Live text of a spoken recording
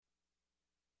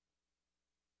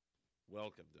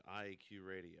Welcome to IAQ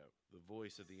Radio, the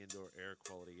voice of the indoor air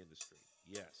quality industry.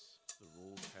 Yes, the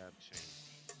rules have changed.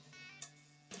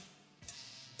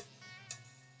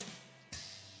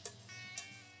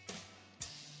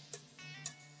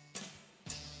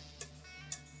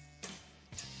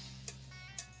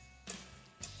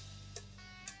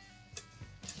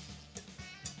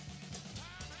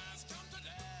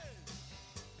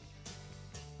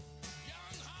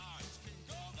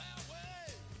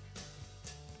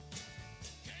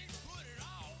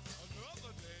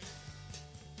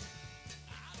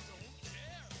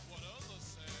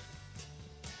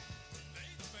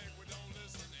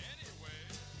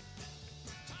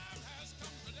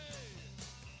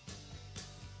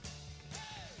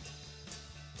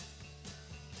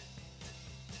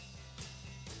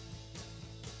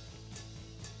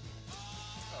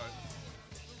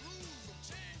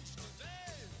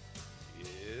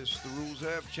 Yes, the rules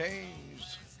have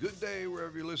changed. Good day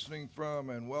wherever you're listening from,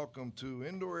 and welcome to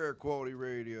Indoor Air Quality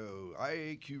Radio,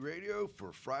 IAQ Radio,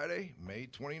 for Friday, May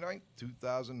 29th,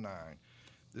 2009.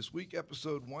 This week,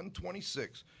 episode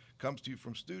 126 comes to you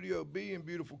from Studio B in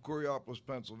beautiful Coraopolis,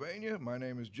 Pennsylvania. My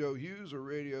name is Joe Hughes, or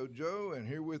Radio Joe, and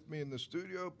here with me in the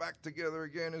studio, back together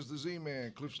again, is the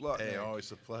Z-Man, Cliff Slotnick. Hey,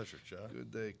 always a pleasure, Joe.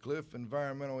 Good day, Cliff.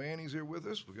 Environmental Annie's here with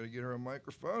us. We're going to get her a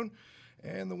microphone.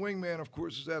 And the wingman, of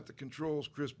course, is at the controls,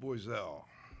 Chris Boisel. All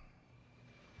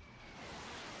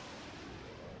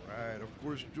right, of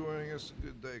course, joining us,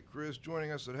 good day, Chris.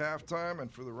 Joining us at halftime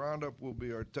and for the roundup will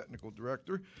be our technical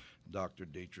director, Dr.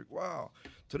 Dietrich Wow.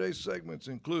 Today's segments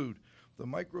include the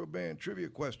microband trivia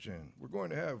question. We're going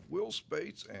to have Will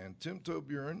Spates and Tim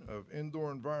Toburen of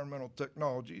Indoor Environmental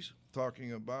Technologies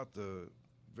talking about the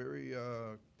very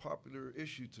popular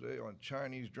issue today on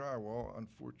Chinese drywall.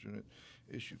 Unfortunate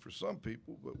issue for some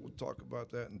people, but we'll talk about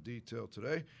that in detail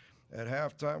today. At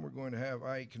halftime, we're going to have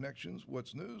IE Connections,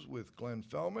 What's News with Glenn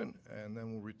Fellman, and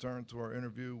then we'll return to our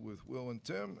interview with Will and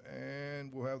Tim,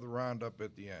 and we'll have the roundup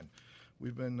at the end.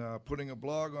 We've been putting a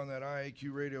blog on that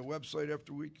IAQ Radio website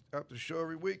after the show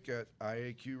every week at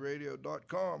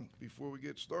iaqradio.com. Before we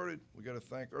get started, we got to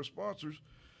thank our sponsors.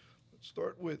 Let's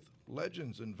start with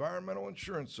Legends Environmental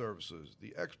Insurance Services,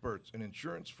 the experts in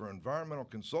insurance for environmental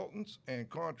consultants and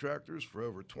contractors for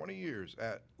over 20 years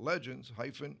at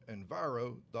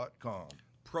legends-enviro.com.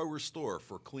 Pro Restore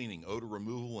for cleaning, odor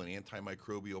removal, and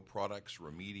antimicrobial products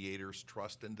remediators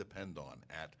trust and depend on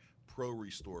at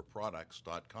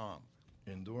prorestoreproducts.com.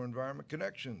 Indoor Environment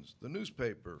Connections, the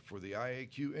newspaper for the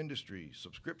IAQ industry,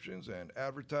 subscriptions and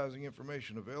advertising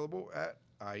information available at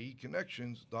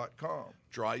ieconnections.com.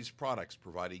 Dry-Ease Products,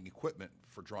 providing equipment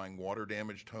for drying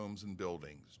water-damaged homes and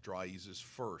buildings. Dry-Ease is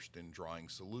first in drying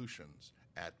solutions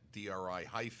at dri-eaz.com.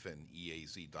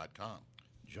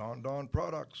 Jon-Don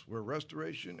Products, where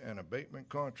restoration and abatement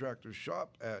contractors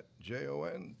shop at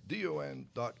jondon.com.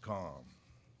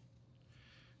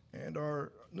 And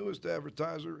our newest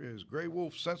advertiser is Gray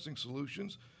Wolf Sensing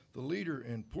Solutions, the leader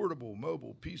in portable,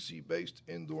 mobile, PC-based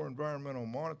indoor environmental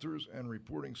monitors and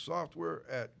reporting software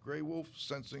at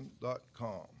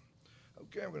graywolfsensing.com.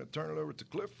 Okay, I'm going to turn it over to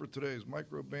Cliff for today's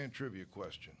microband trivia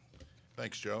question.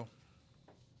 Thanks, Joe.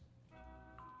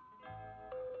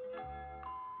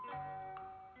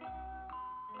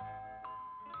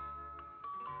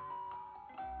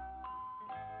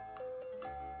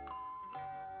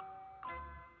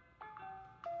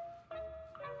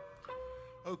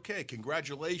 Okay,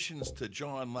 congratulations to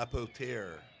John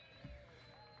Lapotaire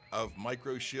of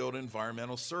MicroShield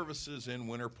Environmental Services in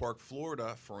Winter Park,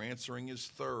 Florida, for answering his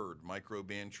third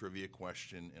microband trivia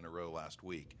question in a row last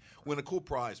week. Win a cool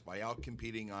prize by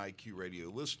outcompeting IQ Radio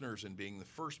listeners and being the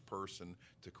first person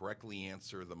to correctly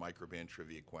answer the microband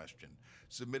trivia question.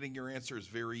 Submitting your answer is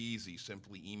very easy.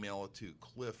 Simply email it to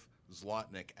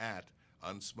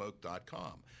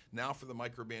cliffzlotnick@unsmoke.com. Now for the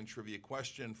microband trivia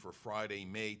question for Friday,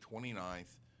 May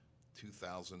 29th,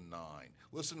 2009.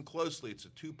 Listen closely. It's a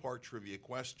two-part trivia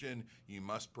question. You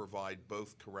must provide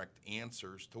both correct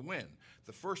answers to win.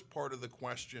 The first part of the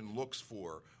question looks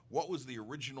for what was the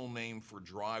original name for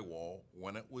drywall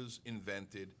when it was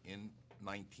invented in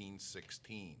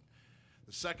 1916.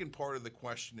 The second part of the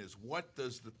question is what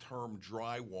does the term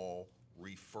drywall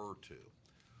refer to?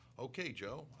 Okay,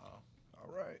 Joe.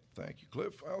 All right. Thank you,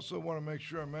 Cliff. I also want to make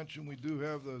sure I mention we do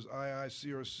have those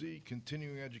IICRC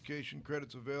continuing education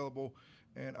credits available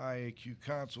and IAQ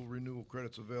console renewal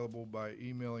credits available by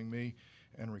emailing me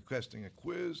and requesting a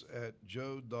quiz at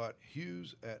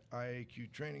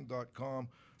joe.hughes@iaqtraining.com.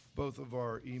 Both of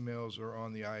our emails are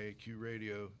on the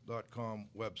iaqradio.com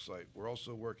website. We're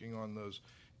also working on those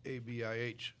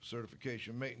ABIH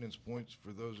certification maintenance points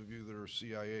for those of you that are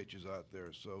CIHs out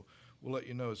there. So we'll let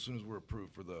you know as soon as we're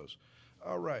approved for those.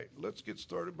 All right, let's get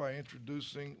started by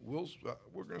introducing Will.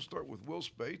 We're going to start with Will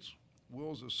Spates.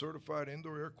 Will is a certified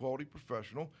indoor air quality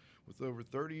professional with over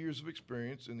 30 years of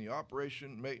experience in the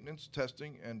operation, maintenance,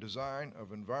 testing, and design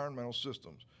of environmental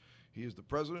systems. He is the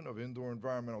president of Indoor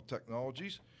Environmental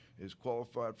Technologies, is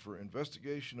qualified for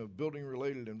investigation of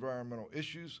building-related environmental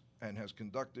issues, and has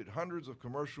conducted hundreds of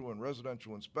commercial and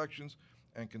residential inspections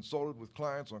and consulted with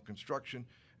clients on construction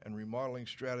and remodeling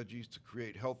strategies to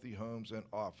create healthy homes and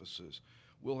offices.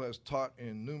 Will has taught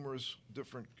in numerous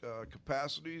different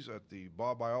capacities at the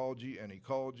Biology and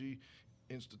Ecology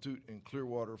Institute in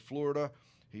Clearwater, Florida.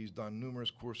 He's done numerous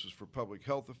courses for public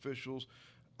health officials,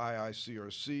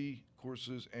 IICRC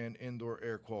courses, and Indoor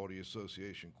Air Quality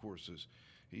Association courses.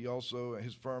 He also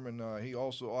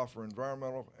offer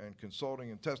environmental and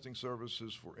consulting and testing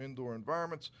services for indoor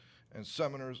environments and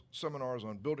seminars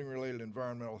on building-related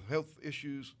environmental health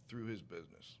issues through his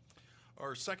business.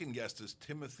 Our second guest is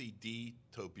Timothy D.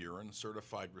 Toburin,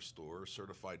 certified restorer,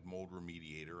 certified mold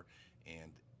remediator,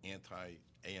 and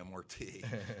anti-AMRT.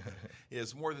 He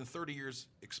has more than 30 years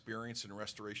experience in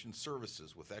restoration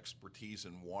services with expertise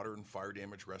in water and fire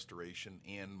damage restoration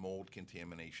and mold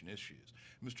contamination issues.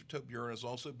 Mr. Toburin has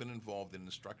also been involved in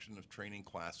instruction of training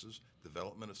classes,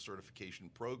 development of certification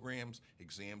programs,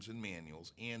 exams and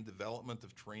manuals, and development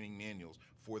of training manuals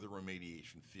for the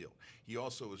remediation field. He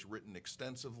also has written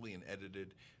extensively and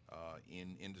edited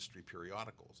in industry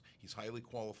periodicals. He's highly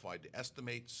qualified to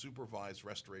estimate, supervise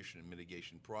restoration and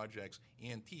mitigation projects,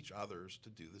 and teach others to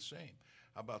do the same.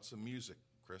 How about some music,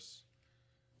 Chris?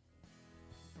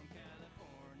 From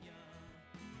California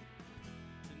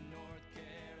to North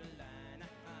Carolina,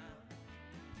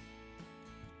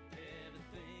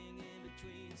 everything in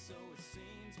between, so it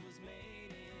seems, was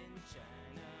made in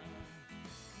China.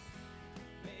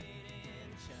 Made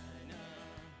in China.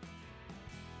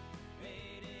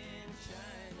 Made in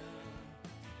China.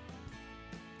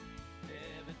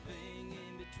 Everything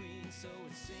in between, so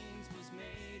it seems, was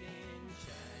made in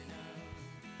China.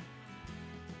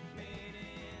 Made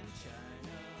in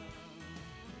China.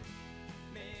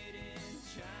 Made in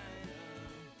China.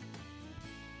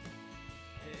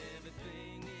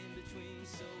 Everything in between,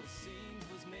 so it seems,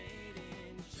 was made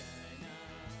in China.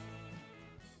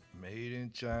 Made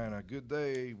in China. Good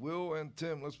day, Will and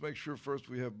Tim. Let's make sure first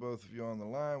we have both of you on the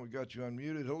line. We got you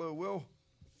unmuted. Hello, Will.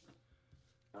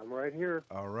 I'm right here.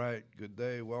 All right. Good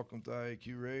day. Welcome to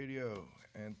IAQ Radio.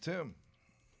 And Tim.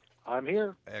 I'm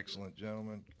here. Excellent,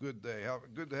 gentlemen. Good day.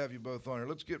 Good to have you both on here.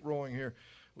 Let's get rolling here.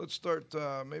 Let's start.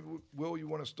 Maybe, Will, you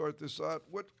want to start this out?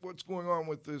 What's going on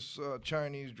with this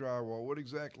Chinese drywall? What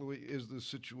exactly is the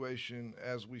situation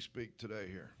as we speak today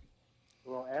here?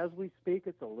 Well, as we speak,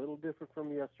 it's a little different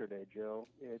from yesterday, Joe.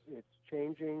 It's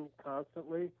changing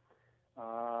constantly.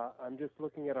 I'm just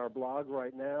looking at our blog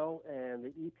right now, and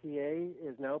the EPA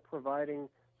is now providing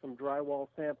some drywall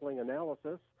sampling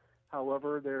analysis.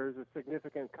 However, there's a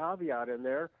significant caveat in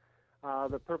there.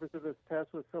 The purpose of this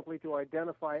test was simply to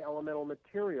identify elemental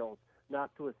materials,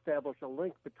 not to establish a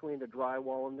link between the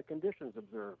drywall and the conditions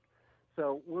observed.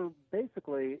 So we're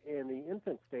basically in the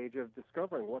infant stage of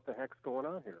discovering what the heck's going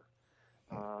on here.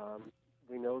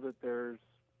 We know that there's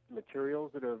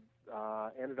materials that have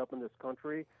ended up in this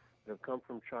country that have come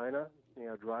from China,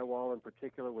 drywall in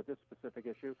particular with this specific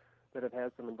issue, that have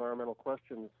had some environmental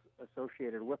questions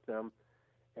associated with them,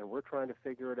 and we're trying to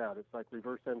figure it out. It's like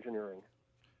reverse engineering.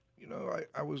 You know,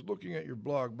 I was looking at your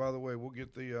blog. By the way, we'll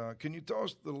get the, can you tell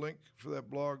us the link for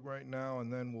that blog right now,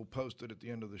 and then we'll post it at the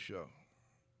end of the show?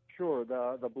 Sure.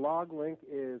 The blog link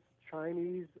is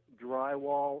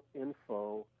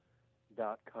ChineseDrywallInfo.com.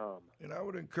 And I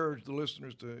would encourage the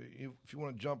listeners to, if you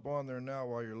want to jump on there now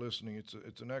while you're listening,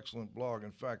 it's an excellent blog.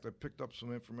 In fact, I picked up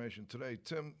some information today.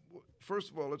 Tim,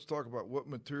 first of all, let's talk about what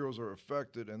materials are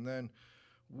affected and then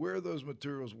where those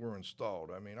materials were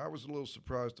installed. I mean, I was a little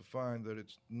surprised to find that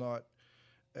it's not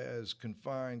as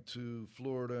confined to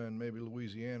Florida and maybe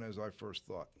Louisiana as I first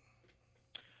thought.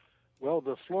 Well,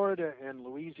 the Florida and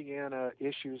Louisiana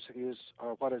issues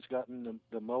are what has gotten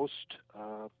the most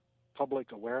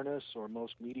public awareness or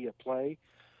most media play.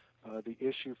 The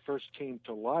issue first came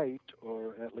to light,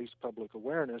 or at least public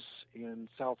awareness, in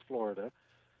South Florida,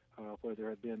 where there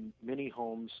have been many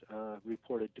homes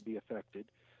reported to be affected.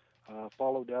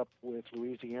 Followed up with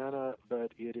Louisiana,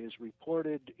 but it is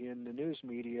reported in the news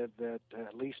media that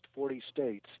at least 40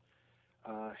 states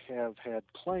have had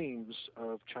claims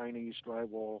of Chinese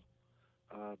drywall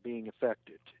being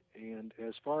affected. And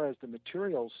as far as the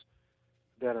materials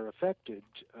that are affected,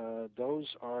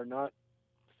 those are not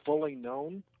fully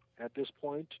known at this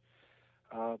point.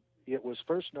 It was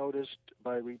first noticed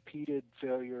by repeated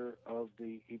failure of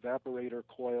the evaporator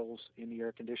coils in the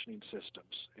air conditioning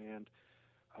systems, and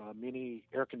many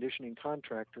air conditioning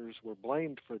contractors were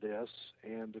blamed for this,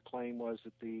 and the claim was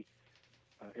that the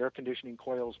air conditioning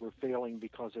coils were failing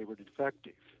because they were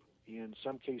defective. In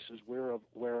some cases we're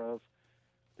aware of,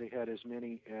 they had as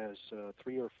many as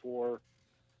 3 or 4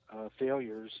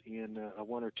 failures in a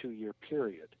 1 or 2 year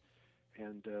period,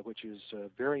 and which is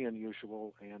very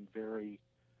unusual and very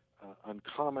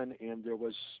uncommon, and there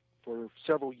was for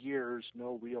several years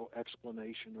no real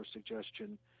explanation or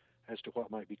suggestion as to what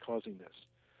might be causing this.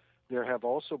 There have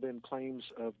also been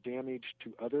claims of damage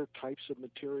to other types of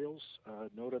materials,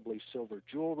 notably silver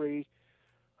jewelry,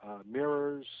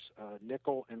 mirrors,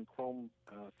 nickel and chrome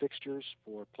fixtures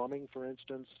for plumbing, for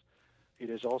instance. It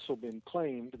has also been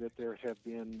claimed that there have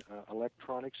been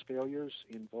electronics failures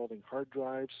involving hard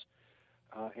drives,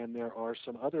 and there are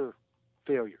some other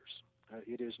failures.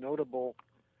 It is notable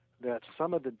that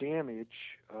some of the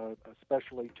damage,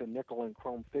 especially to nickel and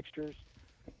chrome fixtures,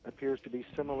 appears to be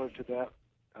similar to that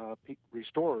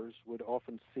restorers would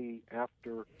often see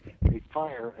after a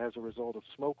fire as a result of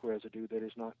smoke residue that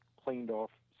is not cleaned off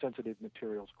sensitive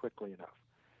materials quickly enough.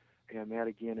 And that,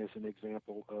 again, is an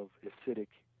example of acidic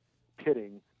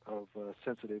pitting of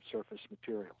sensitive surface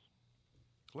materials.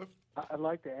 Cliff? I'd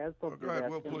like to add something Go ahead, to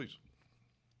that. Will, please.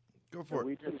 Go for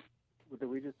it. That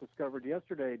we just discovered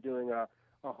yesterday doing a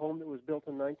home that was built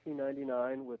in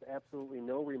 1999 with absolutely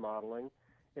no remodeling.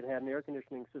 It had an air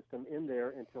conditioning system in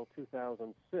there until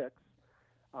 2006.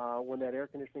 When that air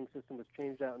conditioning system was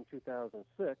changed out in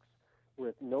 2006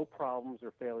 with no problems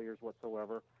or failures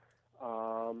whatsoever,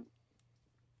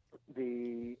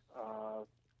 the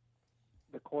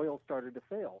coil started to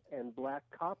fail, and black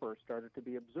copper started to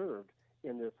be observed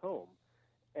in this home,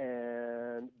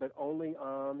 but only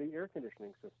on the air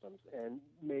conditioning systems, and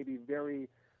maybe very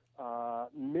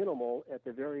minimal at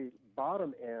the very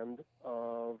bottom end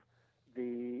of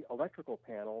the electrical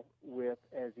panel. With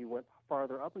as you went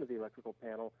farther up into the electrical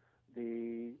panel,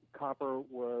 the copper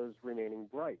was remaining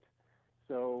bright.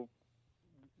 So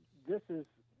this is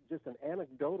just an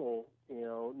anecdotal,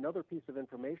 another piece of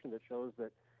information that shows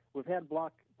that we've had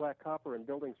black copper in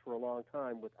buildings for a long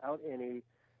time without any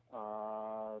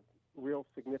real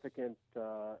significant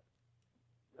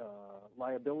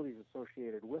liabilities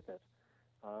associated with it.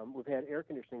 We've had air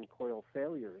conditioning coil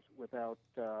failures without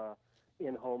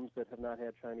in homes that have not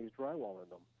had Chinese drywall in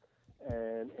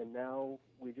them, and now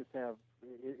we just have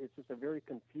it's just a very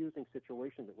confusing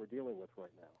situation that we're dealing with right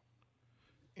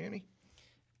now. Annie?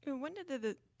 When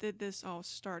did this all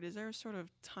start? Is there a sort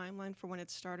of timeline for when it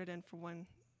started and for when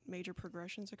major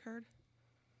progressions occurred?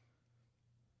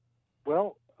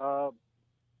 Well,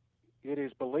 it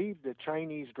is believed that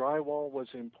Chinese drywall was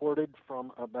imported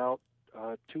from about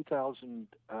 2000,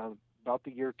 about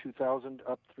the year 2000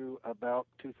 up through about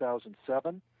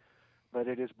 2007, but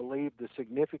it is believed the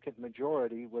significant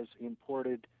majority was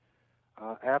imported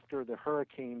after the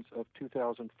hurricanes of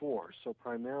 2004, so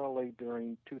primarily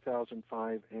during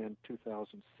 2005 and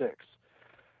 2006.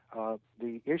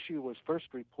 The issue was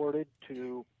first reported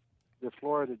to the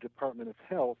Florida Department of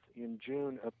Health in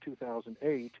June of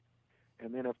 2008,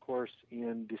 and then, of course,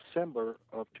 in December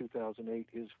of 2008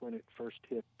 is when it first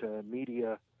hit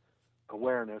media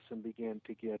awareness and began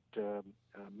to get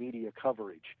media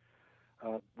coverage.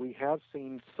 We have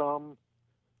seen some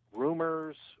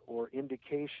rumors or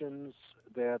indications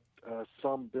that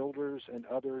some builders and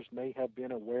others may have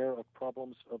been aware of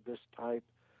problems of this type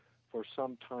for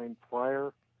some time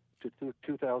prior to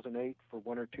 2008, for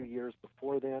 1 or 2 years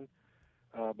before then,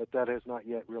 but that has not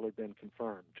yet really been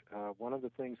confirmed. One of the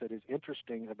things that is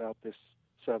interesting about this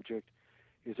subject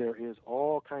is there is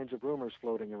all kinds of rumors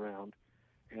floating around,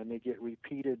 and they get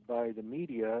repeated by the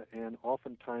media, and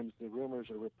oftentimes the rumors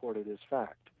are reported as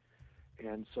fact.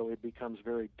 And so it becomes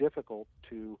very difficult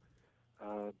to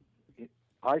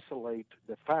isolate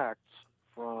the facts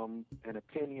from an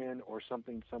opinion or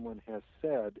something someone has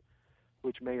said,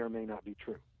 which may or may not be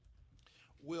true.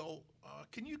 Will,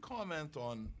 can you comment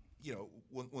on,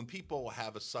 when people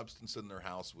have a substance in their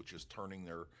house which is turning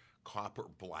their copper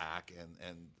black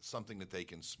and something that they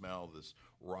can smell, this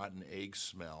rotten egg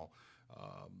smell,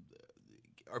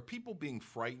 are people being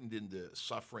frightened into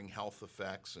suffering health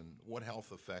effects, and what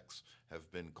health effects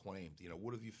have been claimed?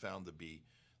 What have you found to be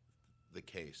the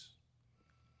case?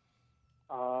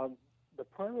 The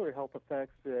primary health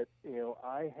effects that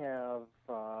I have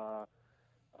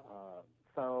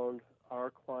found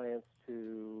our clients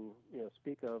to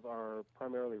speak of are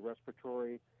primarily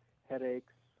respiratory,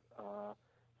 headaches,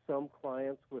 some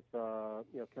clients with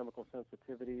chemical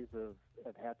sensitivities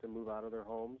have had to move out of their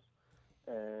homes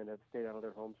and have stayed out of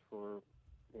their homes for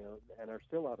and are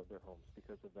still out of their homes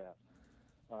because of that.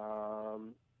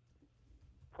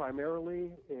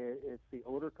 Primarily, it's the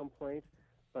odor complaint,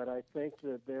 but I think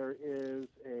that there's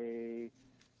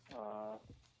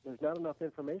not enough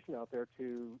information out there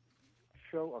to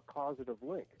show a causative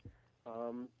link.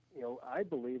 I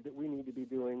believe that we need to be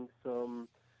doing some,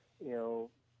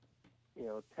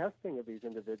 testing of these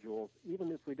individuals,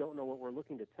 even if we don't know what we're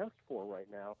looking to test for right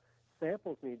now.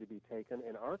 Samples need to be taken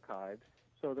and archived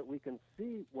so that we can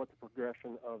see what the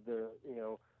progression of the,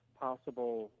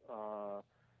 possible,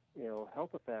 health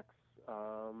effects,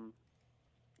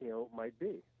 might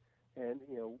be. And,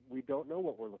 we don't know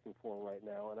what we're looking for right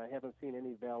now, and I haven't seen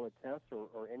any valid tests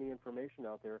or any information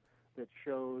out there that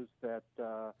shows that,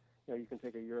 you can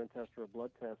take a urine test or a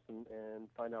blood test and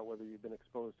find out whether you've been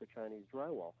exposed to Chinese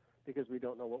drywall, because we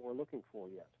don't know what we're looking for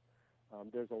yet.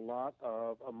 There's a lot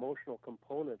of emotional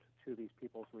component to these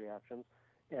people's reactions,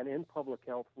 and in public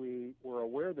health, we're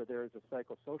aware that there is a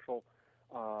psychosocial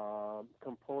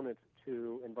component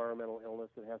to environmental illness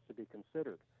that has to be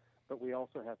considered. But we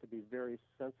also have to be very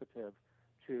sensitive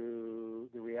to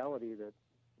the reality that,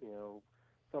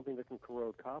 something that can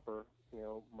corrode copper,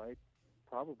 might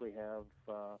probably have,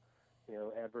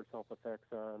 adverse health effects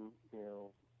on,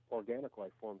 organic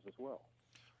life forms as well.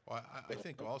 Well, I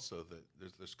think also that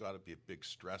there's got to be a big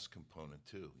stress component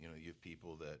too. You have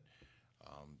people that,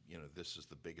 this is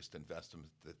the biggest investment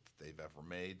that they've ever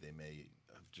made. They may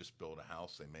have just built a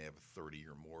house. They may have a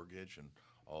 30-year mortgage, and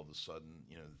all of a sudden,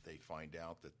 they find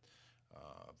out that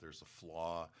there's a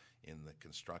flaw in the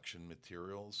construction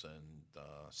materials, and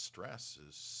stress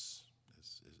is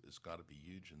got to be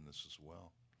huge in this as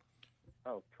well.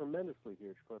 Oh, tremendously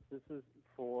huge, Cliff. This is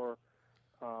for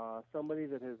somebody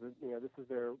that has, this is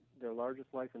their largest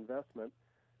life investment,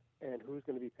 and who's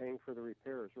going to be paying for the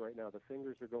repairs right now? The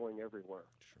fingers are going everywhere.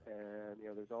 Sure.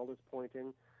 And, there's all this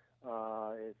pointing.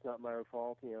 It's not my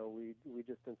fault. We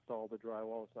just installed the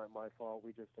drywall. It's not my fault.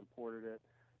 We just imported it.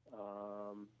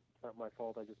 It's not my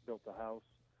fault. I just built the house.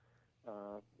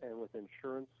 And with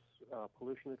insurance,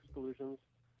 pollution exclusions,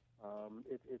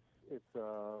 it's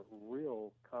a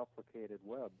real complicated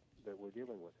web that we're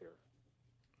dealing with here.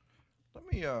 Let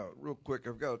me, real quick,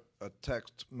 I've got a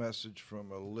text message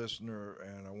from a listener,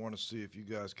 and I want to see if you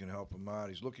guys can help him out.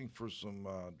 He's looking for some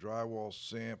drywall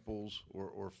samples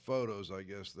or photos, I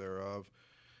guess, thereof,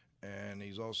 and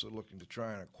he's also looking to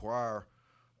try and acquire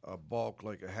a bulk,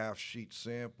 like a half-sheet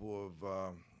sample of,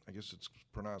 I guess it's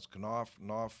pronounced Knauf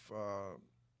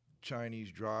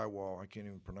Chinese drywall. I can't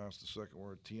even pronounce the second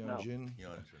word, Tianjin.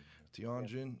 No.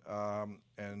 Tianjin,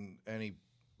 and any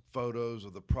photos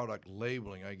of the product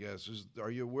labeling, I guess. Are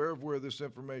you aware of where this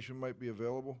information might be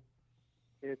available?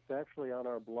 It's actually on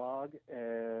our blog,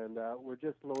 and we're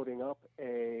just loading up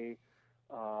a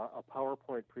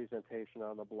PowerPoint presentation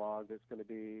on the blog that's going to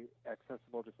be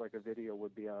accessible just like a video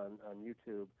would be on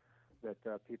YouTube,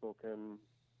 that people can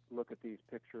look at these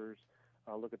pictures,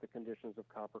 look at the conditions of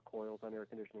copper coils on air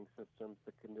conditioning systems,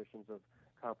 the conditions of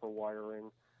copper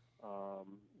wiring.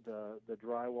 The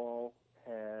drywall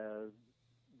has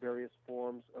various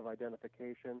forms of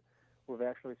identification. We've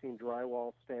actually seen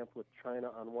drywall stamped with China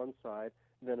on one side,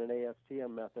 then an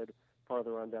ASTM method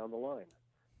farther on down the line.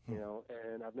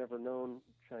 And I've never known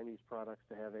Chinese products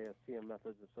to have ASTM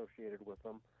methods associated with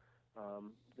them.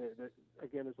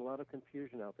 Again, there's a lot of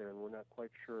confusion out there, and we're not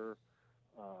quite sure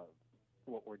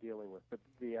what we're dealing with. But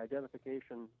the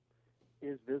identification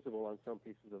is visible on some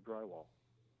pieces of drywall.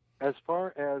 As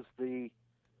far as the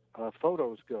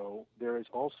photos go, there is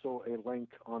also a link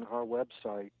on our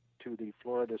website to the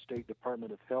Florida State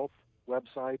Department of Health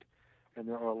website, and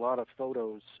there are a lot of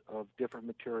photos of different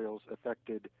materials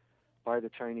affected by the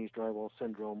Chinese drywall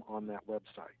syndrome on that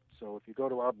website. So if you go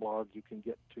to our blog, you can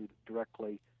get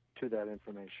directly to that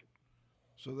information.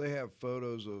 So they have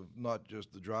photos of not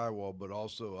just the drywall, but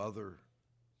also other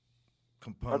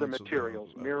components. Other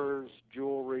materials, mirrors,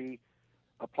 jewelry,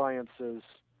 appliances,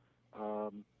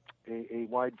 a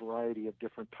wide variety of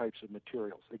different types of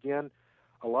materials. Again,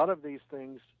 a lot of these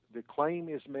things, the claim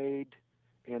is made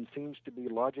and seems to be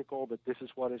logical that this is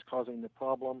what is causing the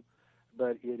problem,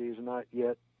 but it is not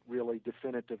yet really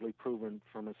definitively proven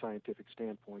from a scientific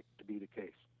standpoint to be the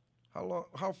case.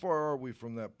 How far are we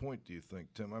from that point, do you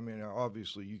think, Tim? I mean,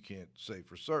 obviously you can't say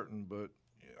for certain, but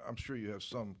I'm sure you have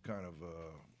some kind of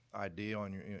idea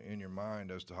in your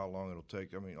mind as to how long it'll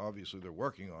take. I mean, obviously they're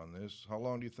working on this. How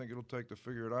long do you think it'll take to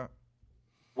figure it out?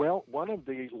 Well, one of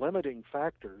the limiting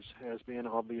factors has been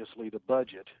obviously the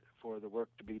budget for the work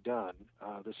to be done.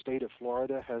 The state of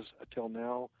Florida has, until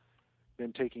now,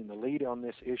 been taking the lead on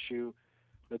this issue,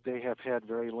 but they have had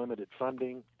very limited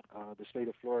funding. The state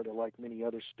of Florida, like many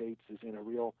other states, is in a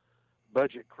real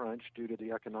budget crunch due to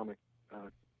the economic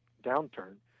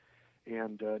downturn,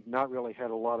 and not really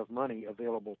had a lot of money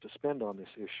available to spend on this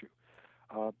issue.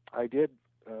 I did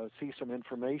see some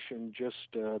information just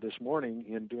this morning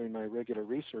in doing my regular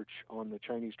research on the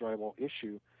Chinese drywall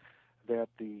issue that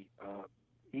the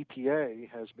EPA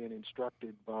has been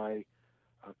instructed by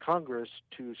Congress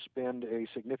to spend a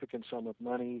significant sum of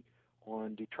money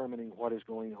on determining what is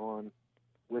going on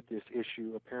with this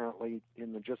issue. Apparently,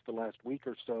 in just the last week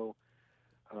or so,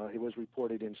 it was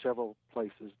reported in several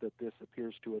places that this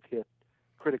appears to have hit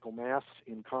critical mass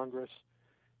in Congress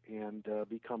and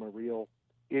become a real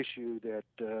issue that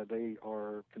they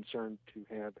are concerned to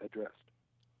have addressed.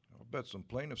 I'll bet some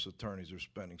plaintiffs' attorneys are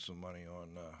spending some money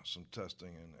on some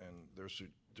testing, and there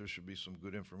should be some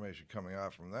good information coming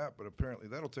out from that, but apparently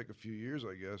that'll take a few years,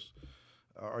 I guess.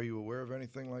 Are you aware of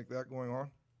anything like that going on?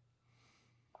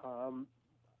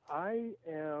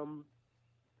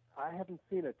 I haven't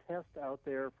seen a test out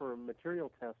there for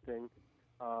material testing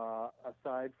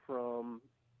aside from,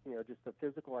 just the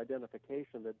physical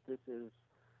identification that this is,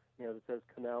 that says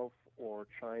Knauf or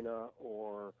China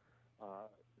or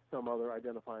some other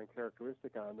identifying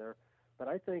characteristic on there. But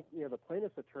I think, the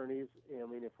plaintiff's attorneys,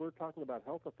 if we're talking about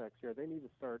health effects here, they need to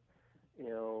start,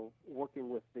 working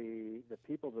with the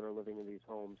people that are living in these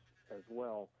homes as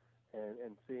well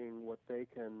and seeing what they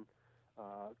can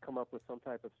come up with some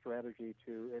type of strategy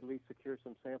to at least secure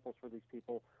some samples for these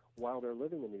people while they're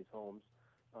living in these homes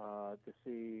to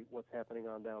see what's happening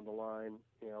on down the line.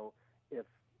 If,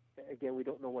 again, we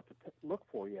don't know what to look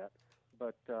for yet,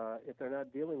 but if they're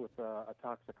not dealing with a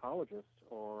toxicologist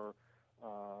or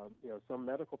some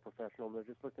medical professional and they're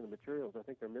just looking at materials, I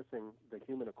think they're missing the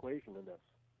human equation in this.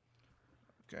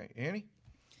 Okay. Annie?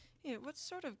 Yeah, what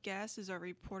sort of gases are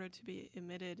reported to be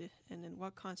emitted, and in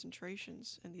what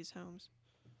concentrations in these homes?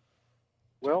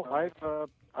 Well,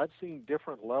 I've seen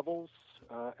different levels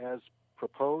as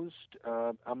proposed.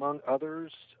 Among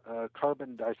others,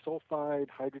 carbon disulfide,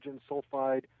 hydrogen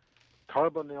sulfide,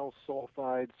 carbonyl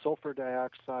sulfide, sulfur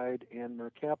dioxide, and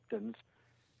mercaptans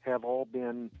have all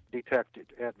been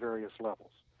detected at various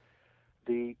levels.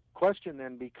 The question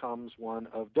then becomes one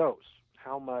of dose.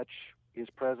 How much is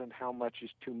present? How much is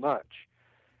too much?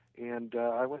 And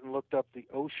I went and looked up the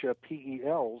OSHA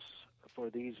PELs for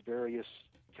these various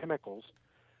chemicals,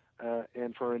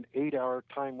 and for an 8-hour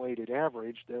time-weighted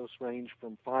average, those range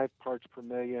from 5 parts per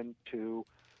million to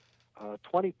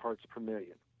 20 parts per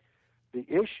million. The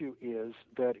issue is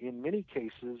that in many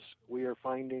cases, we are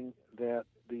finding that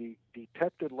the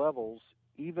detected levels,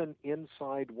 even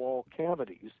inside wall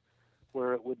cavities,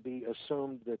 where it would be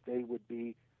assumed that they would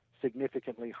be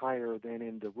significantly higher than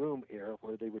in the room air,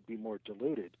 where they would be more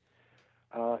diluted,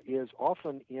 is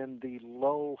often in the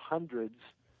low hundreds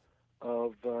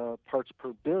of parts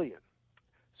per billion.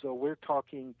 So we're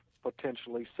talking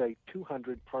potentially, say,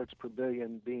 200 parts per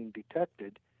billion being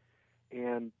detected,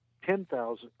 and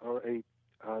 10,000 or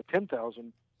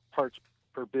 10,000 parts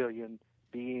per billion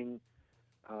being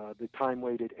the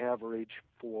time-weighted average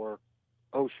for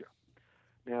OSHA.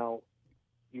 Now,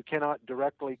 you cannot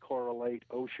directly correlate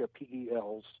OSHA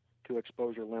PELs to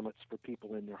exposure limits for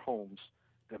people in their homes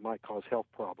that might cause health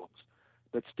problems.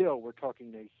 But still, we're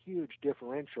talking a huge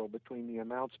differential between the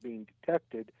amounts being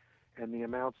detected and the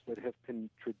amounts that have been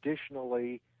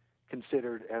traditionally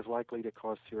considered as likely to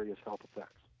cause serious health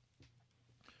effects.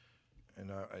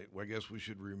 And I guess we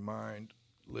should remind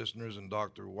listeners and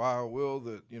Dr. Weil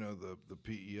that, the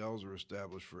PELs are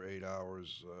established for 8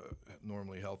 hours,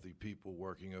 normally healthy people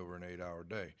working over an 8-hour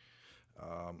day.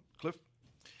 Cliff?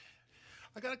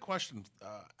 I got a question.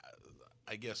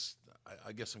 I guess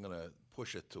I'm going to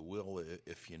push it to Will,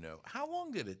 if you know. How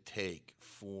long did it take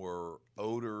for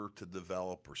odor to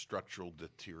develop or structural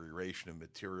deterioration of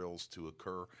materials to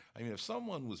occur? I mean, if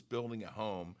someone was building a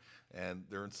home and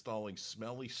they're installing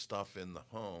smelly stuff in the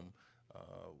home,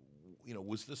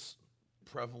 was this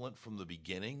prevalent from the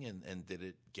beginning, and did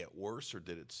it get worse, or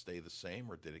did it stay the same,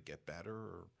 or did it get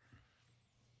better?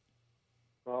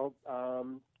 Well,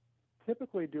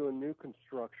 typically doing new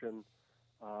construction,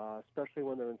 especially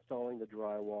when they're installing the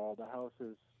drywall, the house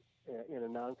is in a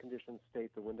non-conditioned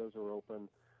state, the windows are open,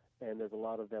 and there's a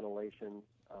lot of ventilation.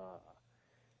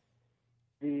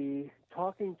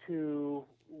 Talking to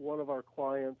one of our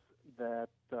clients that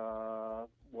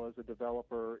was a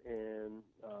developer in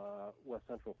West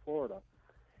Central Florida,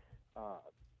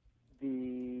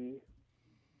 the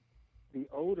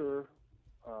odor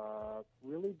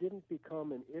really didn't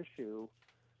become an issue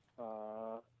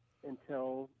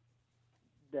until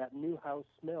that new house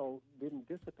smell didn't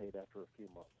dissipate after a few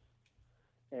months.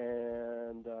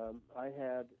 And I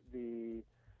had the,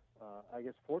 I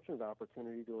guess, fortunate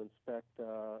opportunity to inspect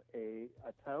a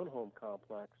townhome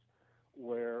complex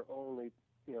where only,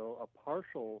 a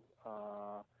partial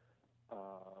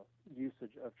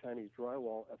usage of Chinese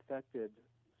drywall affected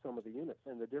some of the units.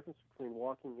 And the difference between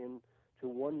walking into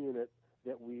one unit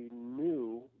that we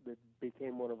knew that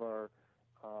became one of our,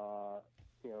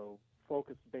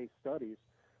 focus-based studies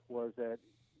was that,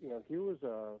 here was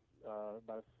about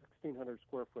a 1,600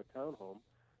 square foot townhome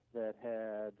that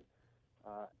had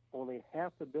only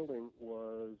half the building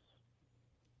was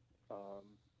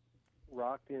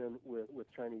rocked in with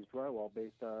Chinese drywall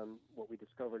based on what we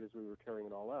discovered as we were tearing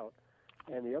it all out,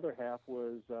 and the other half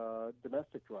was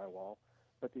domestic drywall.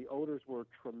 But the odors were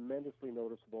tremendously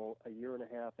noticeable a year and a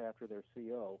half after their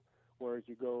CO, whereas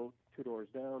you go 2 doors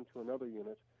down to another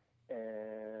unit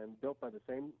and built by the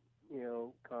same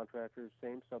contractors,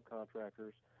 same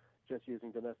subcontractors, just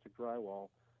using domestic drywall,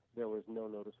 there was no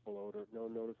noticeable odor, no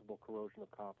noticeable corrosion of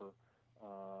copper,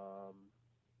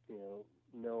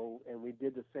 and we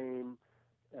did the same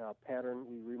pattern.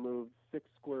 We removed 6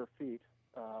 square feet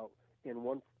in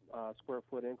 1 square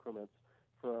foot increments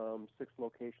from 6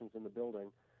 locations in the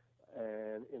building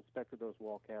and inspected those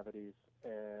wall cavities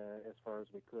as far as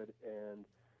we could, and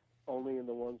only in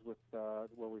the ones with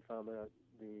where we found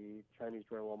the Chinese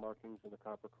drywall markings and the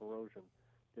copper corrosion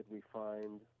did we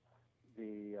find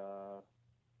the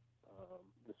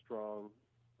strong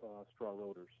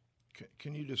odors.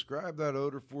 Can you describe that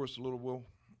odor for us a little, Will?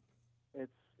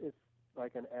 It's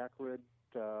like an acrid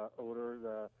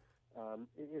odor.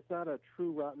 It's not a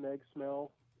true rotten egg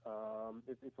smell.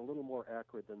 It's a little more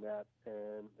acrid than that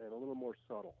and a little more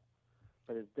subtle,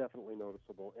 but it's definitely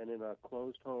noticeable. And in a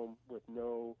closed home with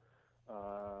no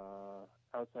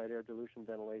outside air dilution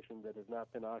ventilation that has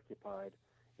not been occupied,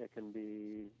 it can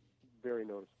be very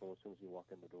noticeable as soon as you walk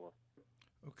in the door.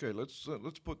 Okay,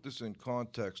 let's put this in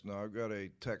context now. I've got a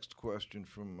text question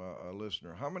from a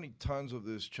listener. How many tons of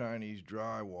this Chinese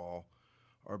drywall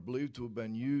are believed to have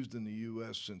been used in the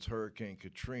U.S. since Hurricane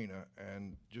Katrina?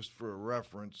 And just for a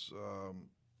reference,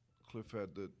 Cliff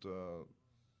had that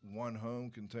one home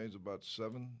contains about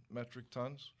 7 metric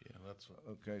tons. Yeah, that's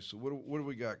okay. So what do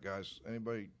we got, guys?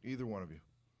 Anybody? Either one of you?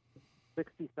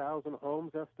 60,000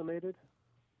 homes estimated.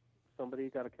 Somebody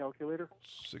got a calculator?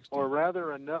 60. Or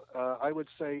rather, enough. I would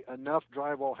say enough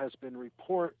drywall has been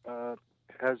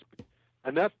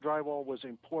enough drywall was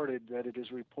imported that it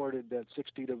is reported that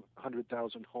 60 to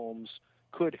 100,000 homes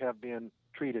could have been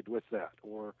treated with that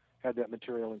or had that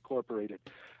material incorporated.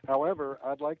 However,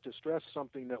 I'd like to stress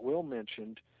something that Will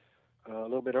mentioned a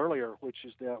little bit earlier, which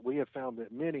is that we have found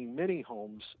that many, many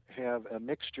homes have a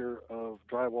mixture of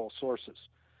drywall sources.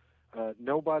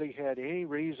 Nobody had any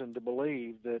reason to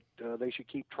believe that they should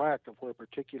keep track of where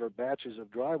particular batches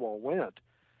of drywall went.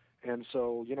 And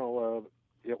so,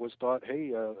 it was thought,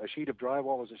 hey, a sheet of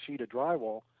drywall is a sheet of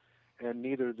drywall, and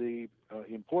neither the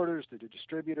importers, the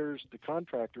distributors, the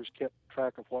contractors kept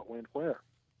track of what went where.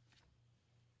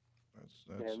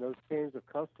 And those chains of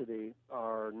custody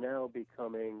are now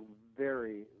becoming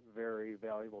very, very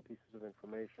valuable pieces of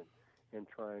information in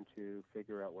trying to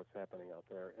figure out what's happening out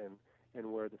there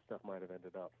and where the stuff might have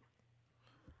ended up.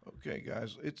 Okay,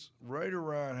 guys, it's right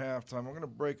around halftime. I'm going to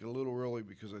break a little early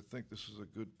because I think this is a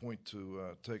good point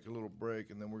to take a little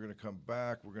break, and then we're going to come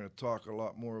back. We're going to talk a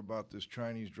lot more about this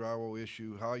Chinese drywall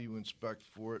issue, how you inspect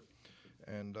for it,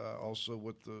 and also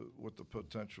what the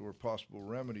potential or possible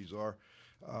remedies are.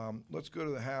 Let's go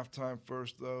to the halftime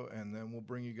first, though, and then we'll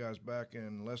bring you guys back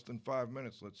in less than 5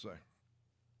 minutes, let's say.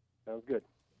 Sounds good.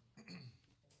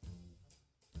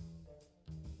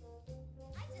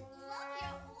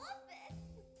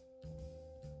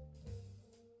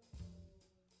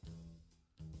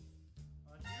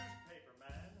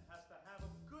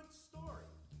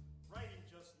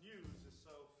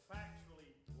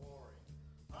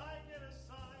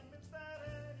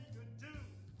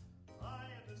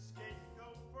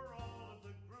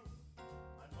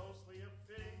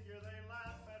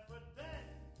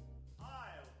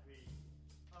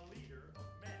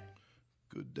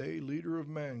 Good day, leader of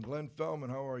men. Glenn Fellman,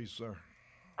 how are you, sir?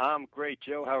 I'm great,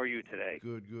 Joe. How are you today?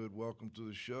 Good. Welcome to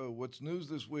the show. What's news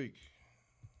this week?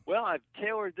 Well, I've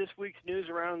tailored this week's news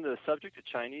around the subject of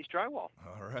Chinese drywall.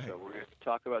 All right. So we're going to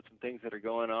talk about some things that are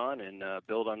going on and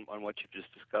build on what you've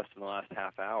just discussed in the last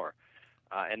half hour.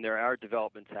 And there are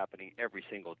developments happening every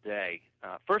single day.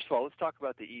 First of all, let's talk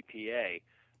about the EPA.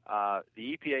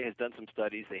 The EPA has done some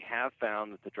studies. They have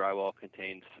found that the drywall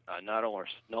contains not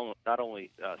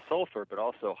only sulfur, but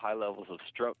also high levels of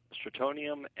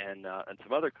strontium and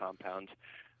some other compounds,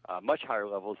 much higher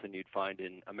levels than you'd find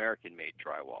in American-made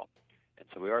drywall. And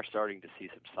so we are starting to see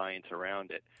some science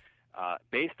around it.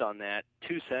 Based on that,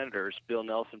 two senators, Bill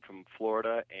Nelson from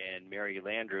Florida and Mary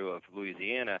Landrieu of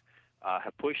Louisiana,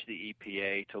 have pushed the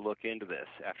EPA to look into this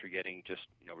after getting just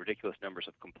ridiculous numbers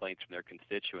of complaints from their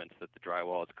constituents that the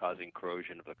drywall is causing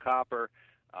corrosion of the copper,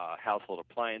 household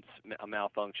appliance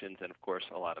malfunctions, and of course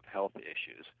a lot of health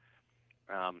issues.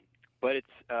 But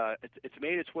it's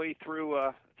made its way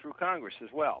through Congress as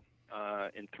well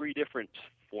in three different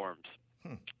forms.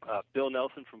 Bill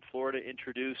Nelson from Florida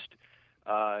introduced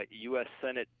U.S.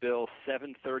 Senate Bill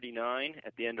 739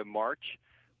 at the end of March,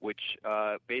 which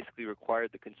basically required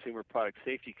the Consumer Product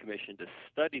Safety Commission to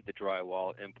study the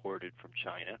drywall imported from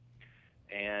China.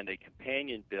 And a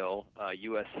companion bill,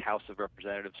 U.S. House of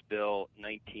Representatives Bill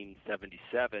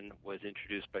 1977, was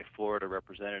introduced by Florida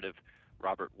Representative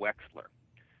Robert Wexler.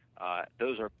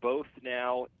 Those are both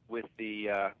now with the,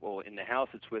 in the House,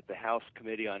 it's with the House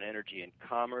Committee on Energy and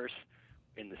Commerce.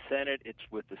 In the Senate, it's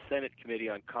with the Senate Committee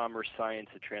on Commerce, Science,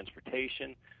 and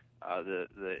Transportation.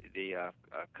 The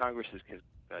Congress has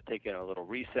taken a little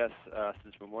recess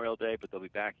since Memorial Day, but they'll be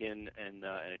back in and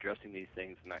addressing these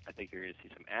things, and I think you're going to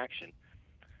see some action.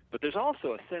 But there's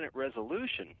also a Senate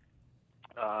resolution,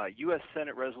 U.S.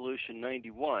 Senate Resolution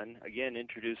 91, again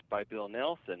introduced by Bill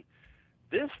Nelson.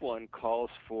 This one calls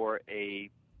for a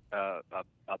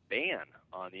ban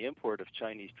on the import of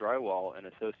Chinese drywall and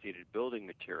associated building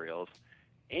materials,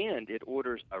 and it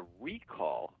orders a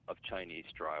recall of Chinese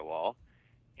drywall,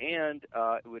 and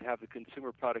it would have the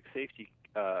Consumer Product Safety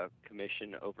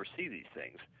Commission oversee these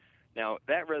things. Now,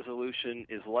 that resolution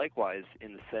is likewise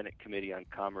in the Senate Committee on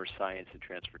Commerce, Science, and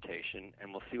Transportation,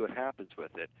 and we'll see what happens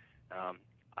with it.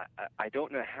 I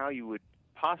don't know how you would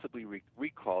possibly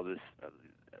recall this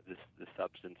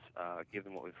substance,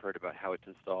 given what we've heard about how it's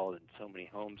installed in so many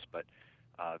homes, but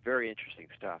very interesting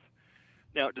stuff.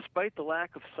 Now, despite the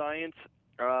lack of science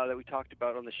that we talked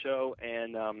about on the show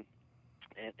and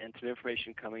some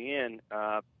information coming in,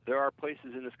 there are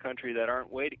places in this country that aren't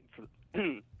waiting for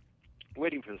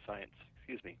waiting for the science.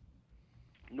 Excuse me.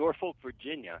 Norfolk,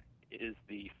 Virginia is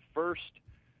the first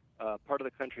part of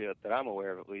the country that I'm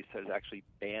aware of, at least, has actually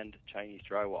banned Chinese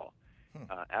drywall.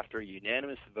 After a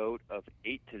unanimous vote of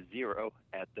 8-0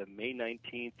 at the May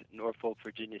 19th Norfolk,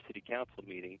 Virginia City Council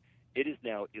meeting, it is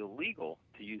now illegal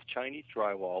to use Chinese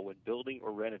drywall when building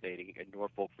or renovating in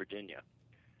Norfolk, Virginia.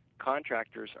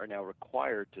 Contractors are now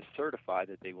required to certify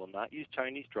that they will not use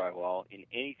Chinese drywall in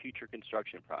any future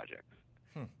construction projects.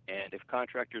 And if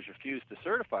contractors refuse to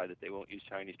certify that they won't use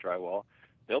Chinese drywall,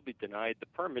 they'll be denied the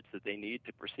permits that they need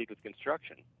to proceed with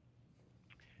construction.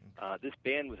 This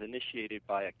ban was initiated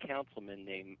by a councilman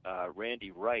named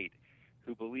Randy Wright,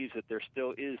 who believes that there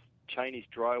still is Chinese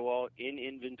drywall in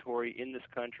inventory in this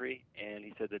country, and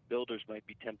he said that builders might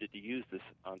be tempted to use this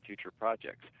on future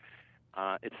projects.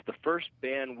 It's the first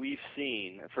ban we've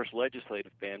seen, first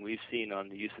legislative ban we've seen on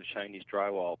the use of Chinese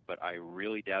drywall, but I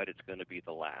really doubt it's going to be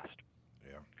the last.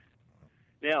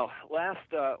 Yeah. Now, last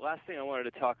thing I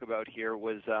wanted to talk about here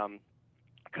was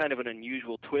kind of an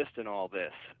unusual twist in all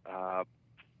this.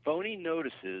 Phony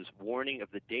notices warning of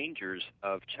the dangers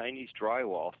of Chinese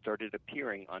drywall started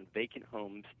appearing on vacant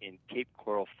homes in Cape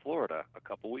Coral, Florida, a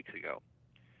couple weeks ago.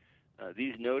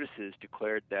 These notices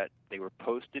declared that they were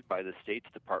posted by the state's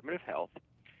Department of Health,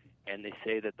 and they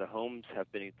say that the homes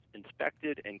have been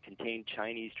inspected and contain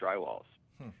Chinese drywalls.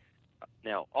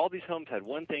 Now, all these homes had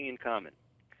one thing in common.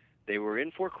 They were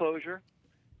in foreclosure,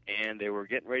 and they were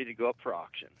getting ready to go up for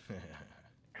auction.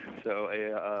 So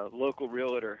a local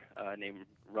realtor named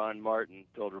Ron Martin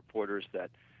told reporters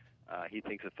that he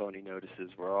thinks the phony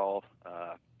notices were all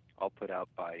put out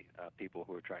by people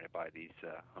who are trying to buy these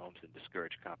homes and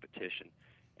discourage competition.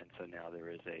 And so now there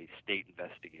is a state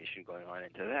investigation going on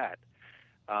into that,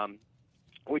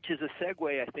 which is a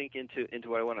segue, I think, into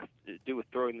what I want to do with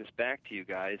throwing this back to you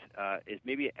guys, is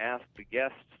maybe ask the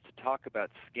guests to talk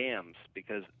about scams,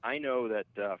 because I know that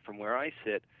from where I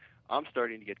sit, I'm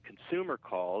starting to get consumer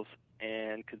calls,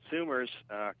 and consumers,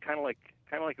 kind of like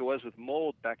it was with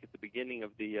mold back at the beginning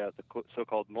of the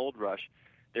so-called mold rush.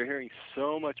 They're hearing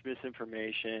so much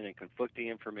misinformation and conflicting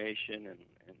information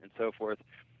and so forth,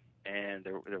 and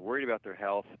they're worried about their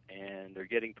health, and they're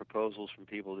getting proposals from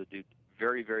people to do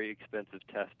very, very expensive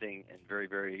testing and very,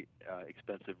 very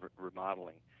expensive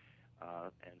remodeling,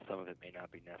 and some of it may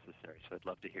not be necessary. So I'd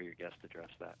love to hear your guests address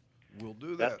that. We'll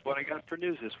do that. That's what I got for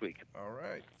news this week. All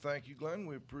right. Thank you, Glenn.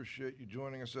 We appreciate you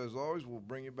joining us as always. We'll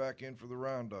bring you back in for the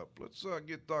roundup. Let's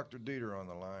get Dr. Dieter on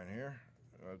the line here.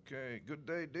 Okay. Good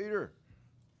day, Dieter.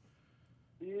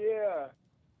 Yeah.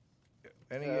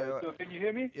 Any? So can you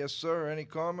hear me? Yes, sir. Any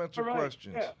comments or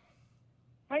questions? Yeah.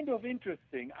 I kind of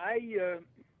interesting.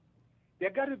 There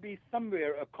got to be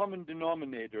somewhere a common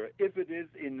denominator if it is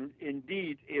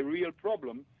indeed a real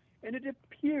problem, and it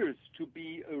appears to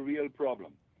be a real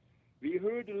problem. We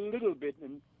heard a little bit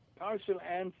in partial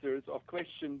answers of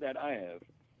questions that I have.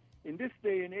 In this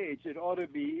day and age, it ought to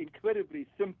be incredibly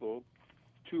simple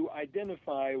to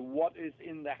identify what is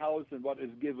in the house and what is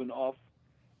given off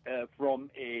from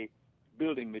a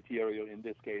building material, in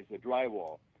this case, a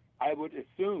drywall. I would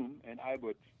assume, and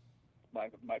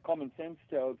my common sense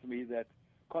tells me that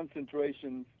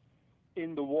concentrations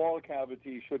in the wall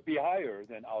cavity should be higher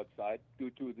than outside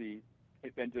due to the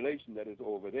ventilation that is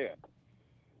over there.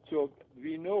 So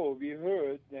we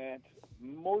heard that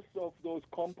most of those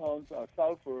compounds are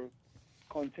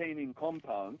sulfur-containing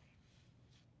compounds,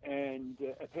 and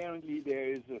apparently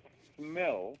there is a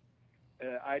smell.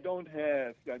 There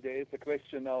is a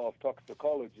question now of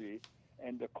toxicology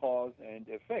and the cause and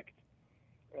effect.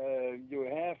 You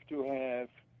have to have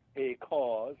a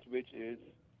cause which is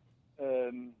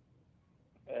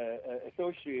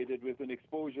associated with an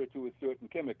exposure to a certain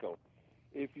chemical.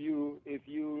 If you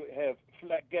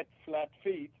get flat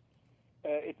feet,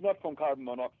 it's not from carbon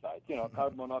monoxide.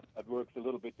 Carbon monoxide works a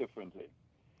little bit differently.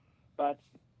 But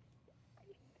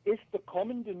is the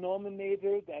common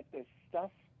denominator that the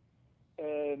stuff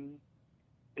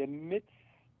emits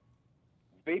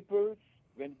vapors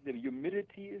when the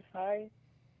humidity is high?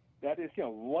 That is,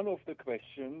 one of the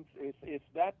questions. Is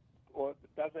that, or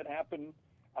does it happen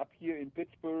up here in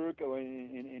Pittsburgh or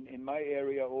in my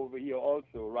area over here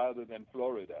also, rather than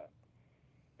Florida?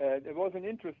 There was an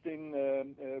interesting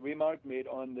remark made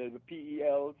on the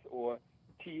PELs or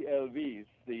TLVs,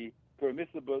 the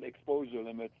permissible exposure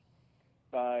limits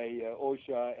by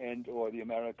OSHA and or the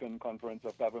American Conference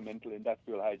of Governmental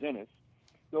Industrial Hygienists.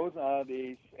 Those are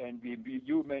these, and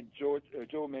Joe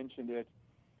mentioned it,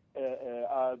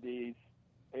 are these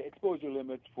exposure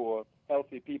limits for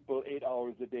healthy people, 8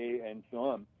 hours a day, and so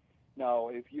on. Now,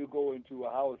 if you go into a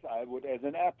house, I would, as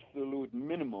an absolute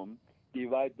minimum,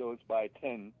 divide those by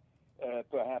 10,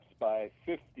 perhaps by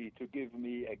 50, to give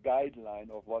me a guideline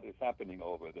of what is happening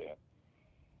over there.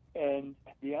 And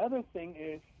the other thing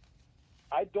is,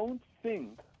 I don't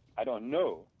think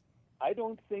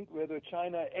whether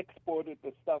China exported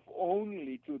the stuff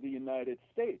only to the United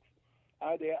States.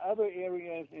 Are there other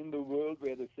areas in the world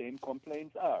where the same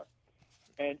complaints are?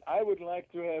 And I would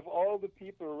like to have all the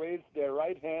people raise their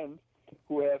right hand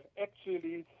who have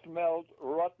actually smelled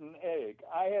rotten egg.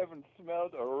 I haven't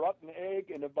smelled a rotten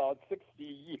egg in about 60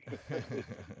 years.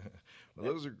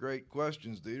 Well, those are great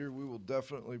questions, Dieter. We will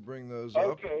definitely bring those up.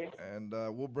 Okay. And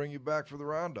we'll bring you back for the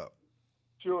roundup.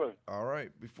 Sure. All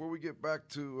right. Before we get back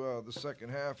to the second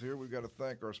half here, we've got to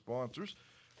thank our sponsors.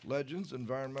 Legends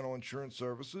Environmental Insurance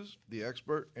Services, the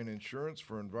expert in insurance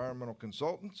for environmental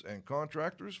consultants and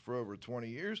contractors for over 20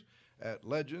 years at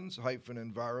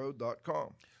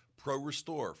legends-enviro.com. Pro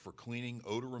Restore for cleaning,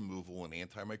 odor removal, and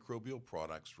antimicrobial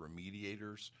products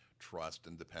remediators trust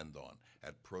and depend on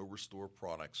at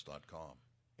prorestoreproducts.com.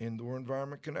 Indoor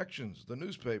Environment Connections, the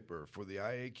newspaper for the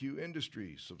IAQ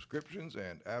industry. Subscriptions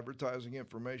and advertising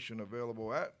information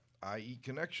available at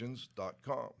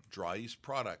ieconnections.com. Dry-Ease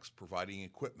Products, providing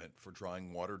equipment for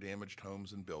drying water-damaged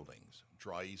homes and buildings.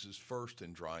 Dry-Ease is first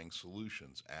in drying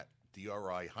solutions at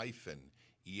dri-eaz.com.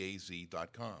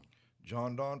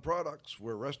 John Don Products,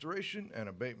 where restoration and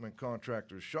abatement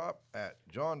contractors shop at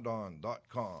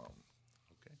jondon.com.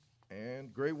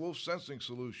 And Gray Wolf Sensing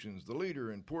Solutions, the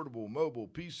leader in portable, mobile,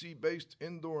 PC-based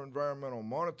indoor environmental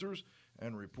monitors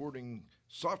and reporting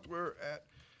software at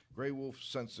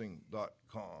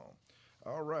graywolfsensing.com.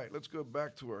 All right, let's go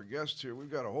back to our guests here. We've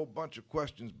got a whole bunch of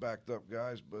questions backed up,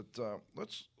 guys, but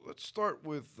let's start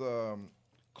with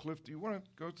Cliff. Do you want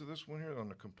to go to this one here on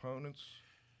the components?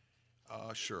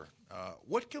 Sure.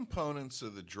 What components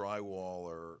of the drywall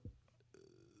are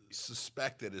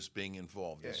suspected as being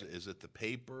involved? Yeah. Is it the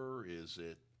paper? Is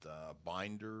it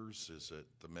binders? Is it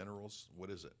the minerals? What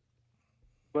is it?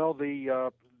 Well, the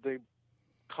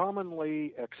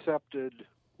commonly accepted,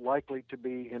 likely to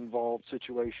be involved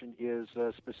situation is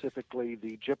specifically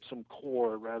the gypsum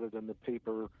core rather than the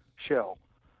paper shell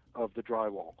of the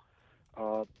drywall.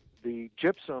 The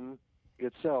gypsum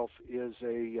itself is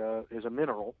a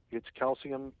mineral. It's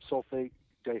calcium sulfate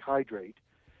dihydrate.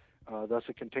 Thus,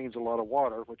 it contains a lot of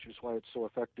water, which is why it's so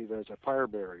effective as a fire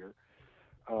barrier.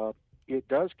 It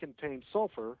does contain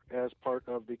sulfur as part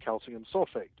of the calcium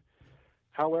sulfate.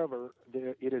 However,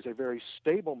 it is a very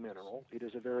stable mineral. It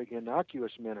is a very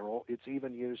innocuous mineral. It's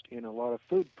even used in a lot of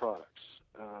food products.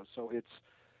 So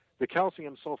the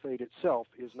calcium sulfate itself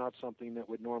is not something that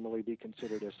would normally be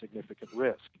considered a significant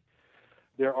risk.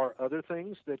 There are other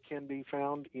things that can be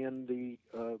found in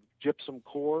the gypsum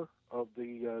core of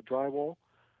the drywall,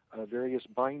 various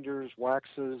binders,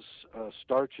 waxes,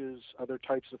 starches, other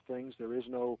types of things. There is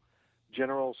no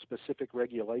general specific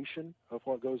regulation of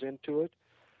what goes into it.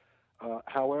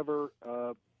 However,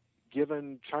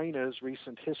 given China's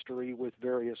recent history with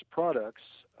various products,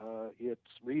 it's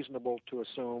reasonable to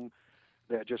assume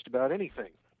that just about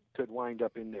anything could wind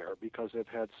up in there because they've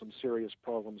had some serious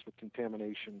problems with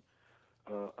contamination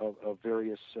of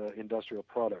various industrial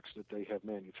products that they have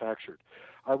manufactured.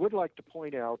 I would like to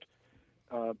point out,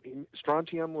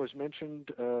 strontium was mentioned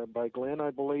by Glenn,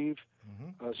 I believe.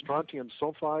 Strontium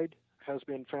sulfide has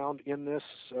been found in this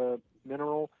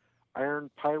mineral.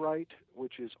 Iron pyrite,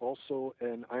 which is also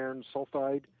an iron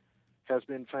sulfide, has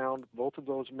been found. Both of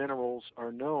those minerals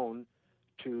are known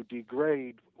to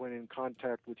degrade when in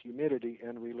contact with humidity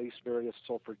and release various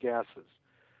sulfur gases.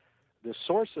 The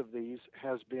source of these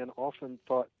has been often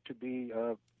thought to be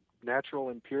natural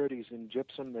impurities in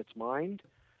gypsum that's mined.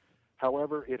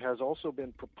 However, it has also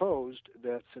been proposed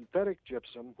that synthetic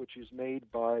gypsum, which is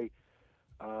made by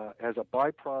as a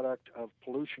byproduct of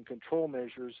pollution control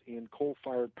measures in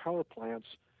coal-fired power plants,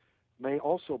 may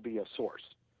also be a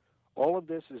source. All of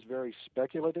this is very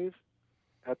speculative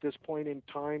at this point in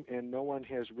time, and no one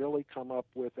has really come up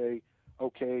with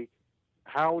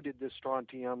how did the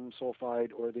strontium sulfide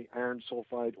or the iron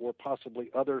sulfide or possibly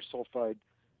other sulfide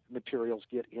materials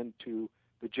get into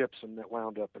the gypsum that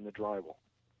wound up in the drywall.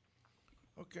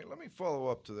 Okay, let me follow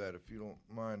up to that, if you don't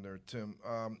mind there, Tim.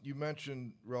 You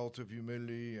mentioned relative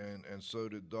humidity, and so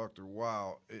did Dr.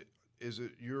 Wow. Is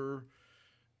it your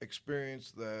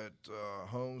experience that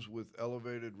homes with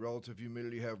elevated relative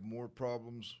humidity have more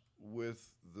problems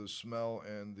with the smell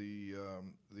and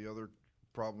the other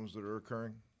problems that are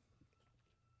occurring?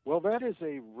 Well, that is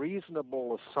a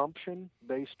reasonable assumption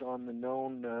based on the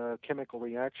known chemical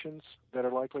reactions that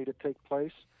are likely to take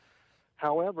place.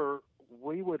 However,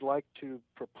 we would like to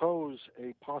propose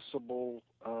a possible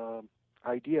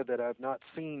idea that I've not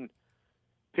seen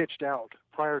pitched out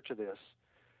prior to this,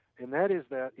 and that is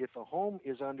that if a home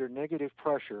is under negative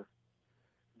pressure,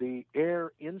 the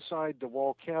air inside the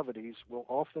wall cavities will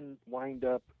often wind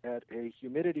up at a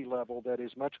humidity level that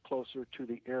is much closer to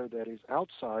the air that is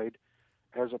outside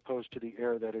as opposed to the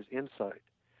air that is inside.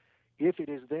 If it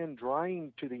is then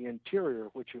drying to the interior,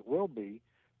 which it will be,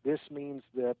 this means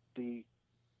that the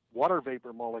water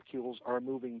vapor molecules are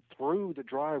moving through the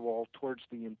drywall towards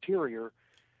the interior,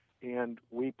 and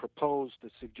we propose the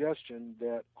suggestion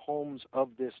that homes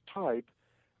of this type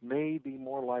may be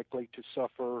more likely to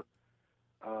suffer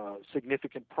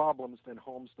significant problems than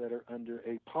homes that are under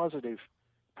a positive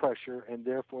pressure, and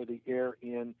therefore the air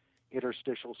in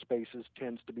interstitial spaces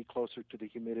tends to be closer to the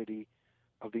humidity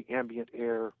of the ambient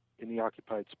air in the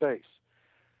occupied space.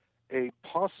 A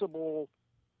possible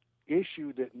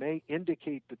issue that may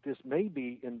indicate that this may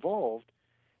be involved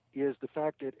is the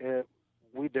fact that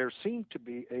there seem to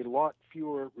be a lot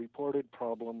fewer reported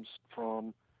problems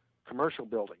from commercial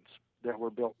buildings that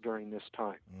were built during this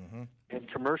time.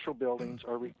 And commercial buildings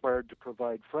are required to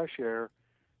provide fresh air,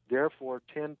 therefore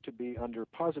tend to be under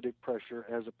positive pressure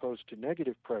as opposed to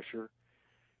negative pressure.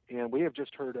 And we have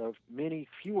just heard of many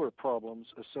fewer problems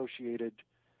associated,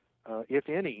 if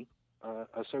any,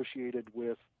 associated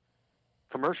with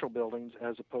commercial buildings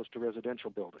as opposed to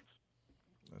residential buildings.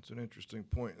 That's an interesting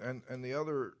point. And the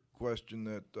other question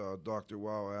that Dr.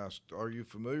 Wow asked, are you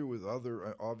familiar with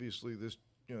other, obviously this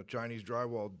Chinese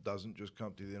drywall doesn't just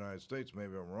come to the United States,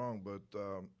 maybe I'm wrong, but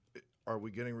are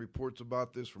we getting reports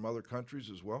about this from other countries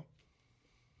as well?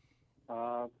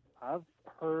 I've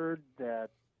heard that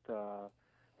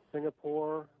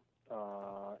Singapore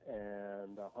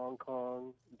and Hong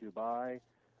Kong, Dubai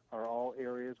are all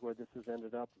areas where this has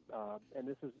ended up. And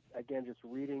this is, again, just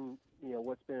reading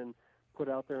what's been put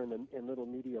out there in little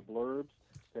media blurbs,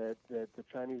 that the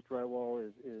Chinese drywall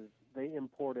is they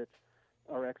import it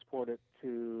or export it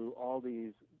to all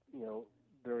these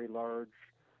very large,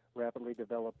 rapidly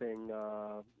developing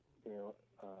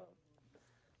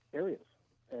areas,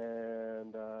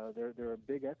 and they're a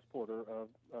big exporter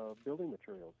of building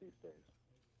materials these days.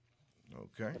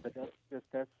 Okay. But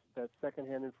that's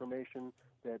secondhand information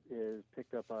that is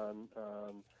picked up on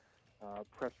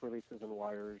press releases and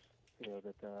wires,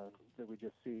 that we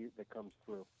just see that comes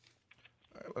through.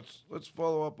 All right, let's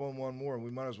follow up on one more.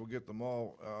 We might as well get them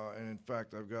all. And in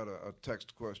fact, I've got a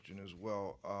text question as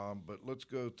well. But let's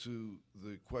go to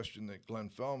the question that Glenn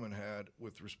Fellman had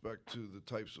with respect to the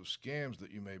types of scams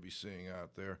that you may be seeing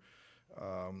out there.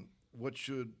 What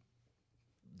should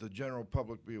the general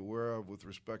public be aware of with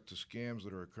respect to scams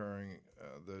that are occurring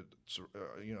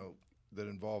that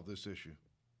involve this issue?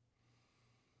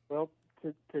 Well,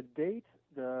 to date,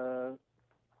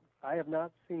 I have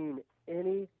not seen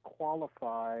any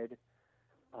qualified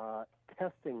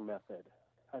testing method.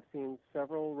 I've seen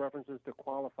several references to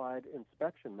qualified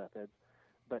inspection methods,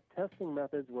 but testing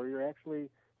methods where you're actually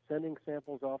sending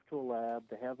samples off to a lab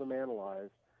to have them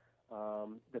analyzed,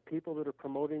 the people that are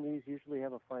promoting these usually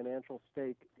have a financial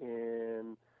stake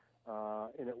in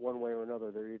it one way or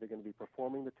another. They're either going to be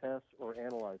performing the tests or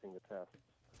analyzing the tests.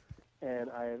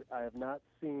 And I have not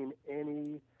seen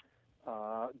any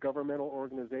governmental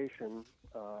organization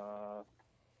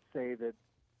say that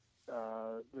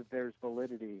there's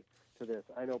validity to this.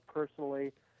 I know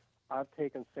personally, I've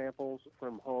taken samples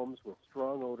from homes with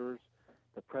strong odors,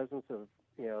 the presence of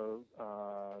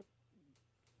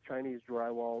Chinese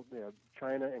drywall,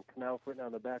 China and canal written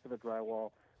on the back of the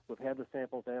drywall. We've had the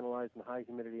samples analyzed in high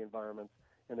humidity environments,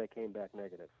 and they came back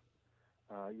negative,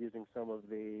 using some of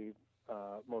the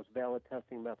most valid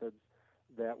testing methods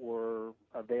that were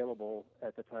available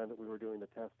at the time that we were doing the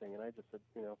testing. And I just said,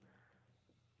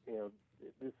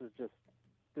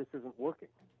 this isn't working.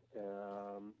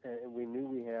 And we knew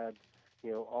we had,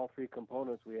 all three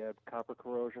components. We had copper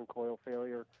corrosion, coil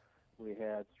failure, we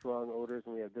had strong odors,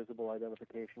 and we had visible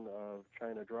identification of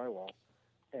China drywall,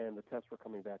 and the tests were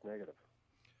coming back negative.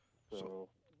 So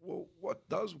well, what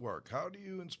does work? How do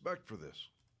you inspect for this?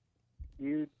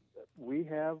 We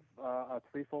have a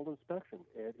threefold inspection.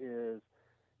 It is,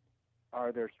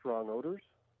 are there strong odors?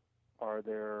 Are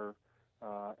there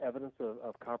evidence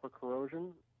of copper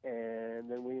corrosion? And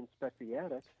then we inspect the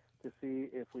attic to see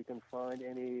if we can find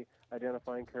any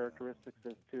identifying characteristics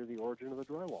as to the origin of the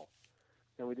drywall.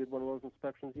 And we did one of those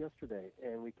inspections yesterday,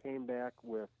 and we came back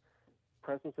with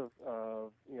presence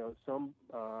of some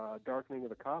darkening of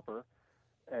the copper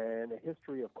and a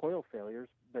history of coil failures,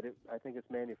 but I think it's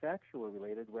manufacturer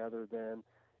related rather than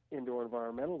indoor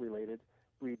environmental related.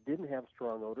 We didn't have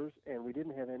strong odors, and we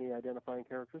didn't have any identifying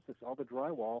characteristics. All the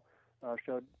drywall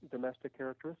showed domestic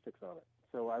characteristics on it.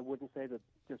 So I wouldn't say that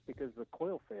just because the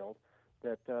coil failed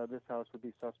that this house would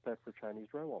be suspect for Chinese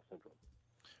drywall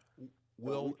syndrome.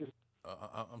 Will,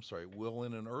 I'm sorry, Will,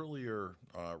 in an earlier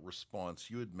response,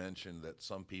 you had mentioned that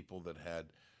some people that had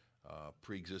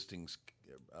pre-existing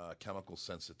chemical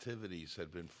sensitivities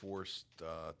had been forced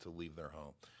to leave their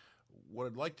home. What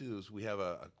I'd like to do is we have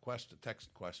a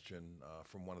text question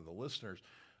from one of the listeners.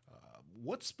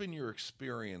 What's been your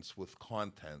experience with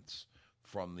contents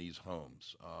from these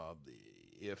homes?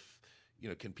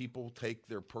 Can people take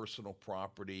their personal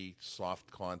property,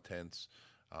 soft contents,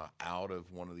 out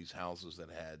of one of these houses that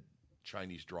had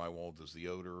Chinese drywall? Does the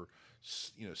odor,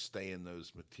 stay in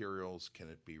those materials? Can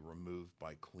it be removed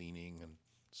by cleaning and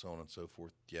so on and so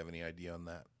forth? Do you have any idea on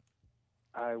that?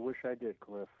 I wish I did,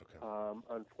 Cliff. Okay.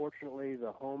 Unfortunately,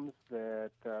 the homes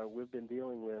that we've been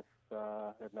dealing with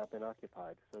have not been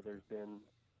occupied, so there's been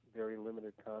very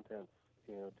limited contents,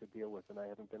 to deal with, and I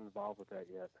haven't been involved with that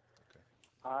yet.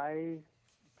 Okay.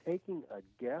 Taking a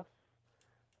guess,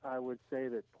 I would say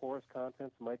that porous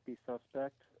contents might be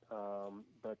suspect,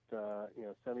 but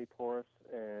semi-porous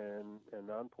and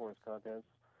non-porous contents,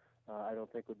 I don't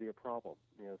think would be a problem.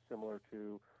 Similar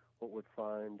to what we'd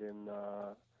find in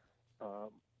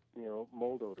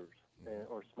mold odors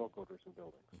or smoke odors in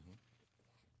buildings. Mm-hmm.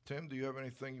 Tim, do you have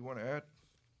anything you want to add?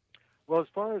 Well, as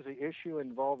far as the issue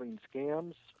involving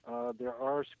scams, there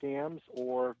are scams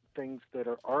or things that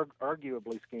are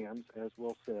arguably scams, as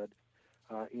Will said,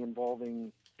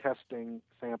 involving testing,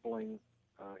 sampling,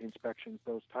 inspections,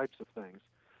 those types of things.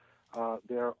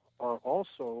 There are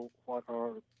also what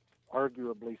are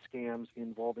arguably scams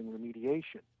involving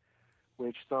remediation,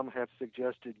 which some have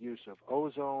suggested use of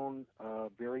ozone,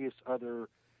 various other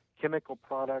chemical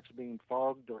products being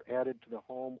fogged or added to the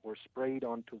home or sprayed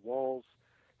onto walls,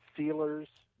 sealers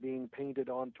being painted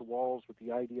onto walls with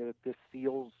the idea that this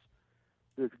seals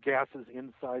the gases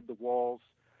inside the walls,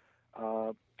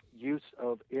 use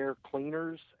of air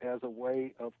cleaners as a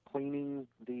way of cleaning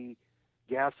the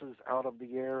gases out of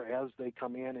the air as they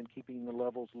come in and keeping the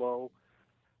levels low.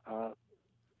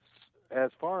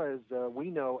 As far as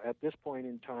we know at this point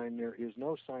in time, there is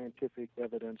no scientific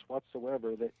evidence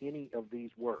whatsoever that any of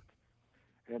these work.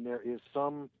 And there is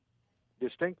some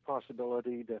distinct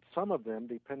possibility that some of them,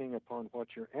 depending upon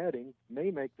what you're adding,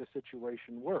 may make the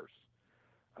situation worse.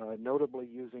 Notably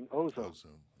using ozone.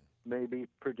 Maybe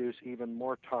produce even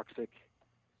more toxic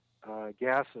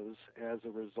gases as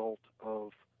a result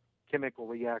of chemical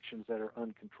reactions that are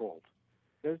uncontrolled.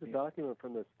 There's a document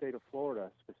from the state of Florida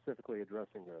specifically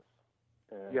addressing this.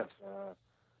 And, yes.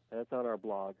 That's on our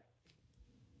blog.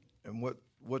 And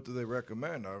what do they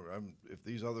recommend? If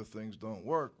these other things don't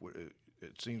work,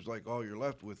 it seems like all you're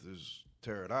left with is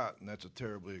tear it out, and that's a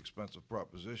terribly expensive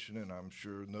proposition, and I'm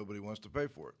sure nobody wants to pay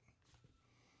for it.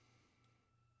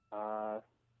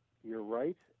 You're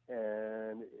right,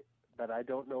 but I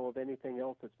don't know of anything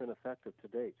else that's been effective to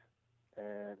date,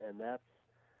 and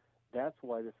that's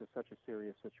why this is such a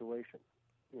serious situation.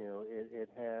 It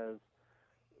has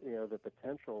the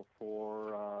potential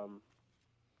for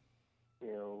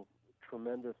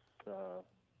tremendous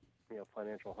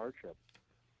financial hardship,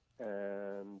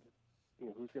 and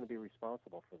who's going to be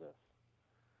responsible for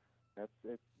this?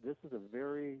 This is a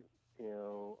very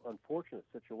unfortunate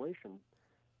situation,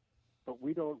 but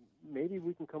maybe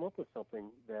we can come up with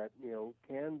something that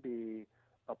can be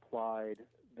applied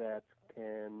that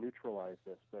can neutralize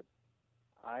this, but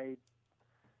I'm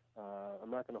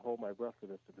not going to hold my breath for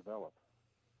this to develop.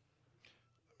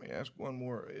 Let me ask one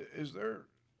more. Is there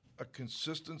a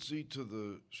consistency to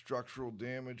the structural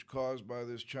damage caused by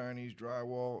this Chinese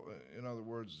drywall? In other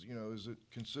words, is it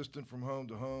consistent from home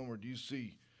to home, or do you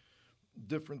see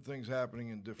different things happening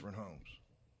in different homes?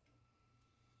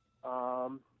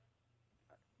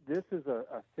 This is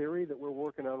a theory that we're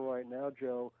working on right now,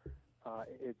 Joe.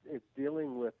 It's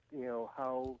dealing with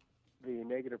how the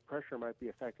negative pressure might be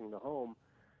affecting the home,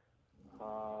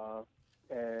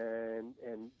 and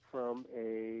from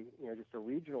a just a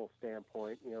regional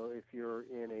standpoint, if you're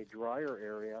in a drier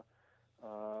area,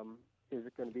 is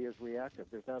it going to be as reactive?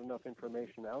 There's not enough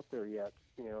information out there yet,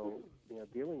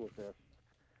 dealing with this.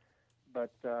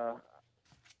 But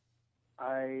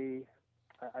I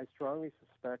strongly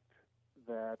suspect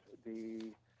that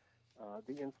the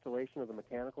installation of the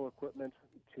mechanical equipment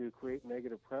to create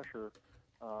negative pressure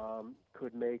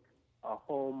could make a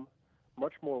home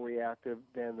much more reactive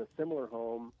than the similar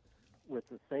home with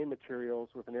the same materials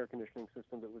with an air conditioning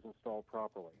system that was installed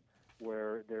properly,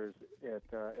 where there's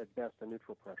at best a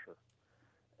neutral pressure,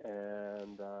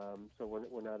 and so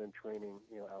we're not entraining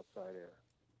outside air.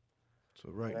 So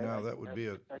right now that would be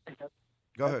a.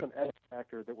 Go ahead. That's an X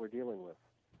factor that we're dealing with.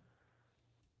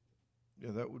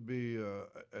 Yeah, that would be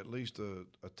at least a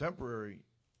temporary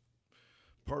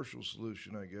partial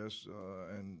solution, I guess,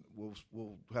 and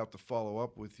we'll have to follow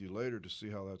up with you later to see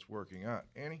how that's working out.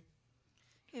 Annie?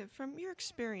 Yeah, from your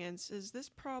experience, is this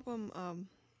problem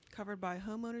covered by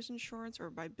homeowners insurance or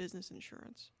by business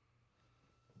insurance?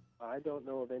 I don't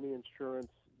know of any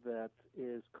insurance that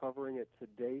is covering it to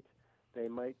date. They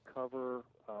might cover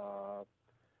a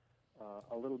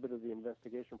little bit of the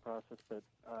investigation process, but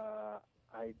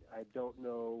I don't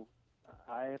know.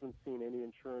 I haven't seen any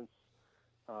insurance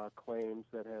claims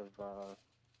that have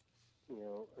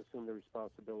assumed the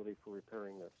responsibility for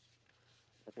repairing this.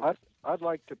 I'd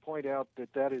like to point out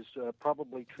that is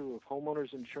probably true of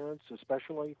homeowners insurance,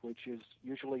 especially, which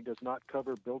usually does not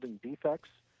cover building defects.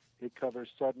 It covers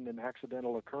sudden and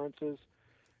accidental occurrences,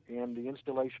 and the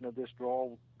installation of this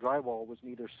drywall was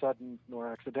neither sudden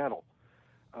nor accidental.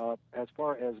 As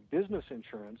far as business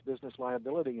insurance, business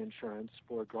liability insurance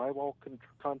for drywall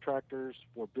contractors,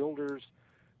 for builders,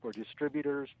 for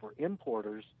distributors, for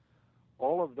importers,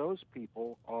 all of those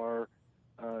people are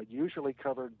usually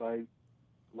covered by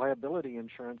liability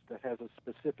insurance that has a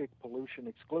specific pollution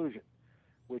exclusion,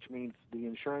 which means the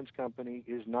insurance company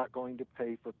is not going to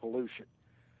pay for pollution.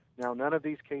 Now, none of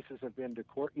these cases have been to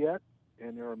court yet,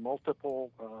 and there are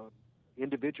multiple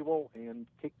individual and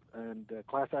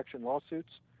class action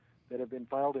lawsuits that have been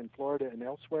filed in Florida and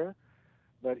elsewhere.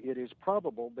 But it is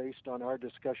probable, based on our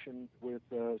discussion with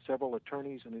several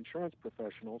attorneys and insurance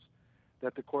professionals,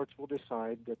 that the courts will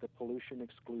decide that the pollution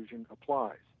exclusion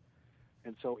applies.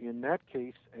 And so in that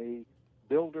case, a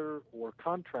builder or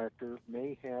contractor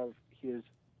may have his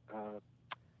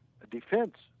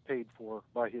defense paid for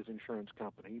by his insurance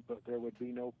company, but there would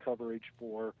be no coverage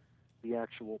for the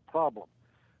actual problem,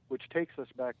 which takes us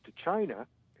back to China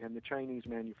and the Chinese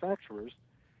manufacturers.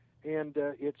 And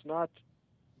it's not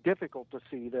difficult to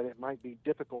see that it might be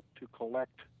difficult to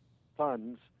collect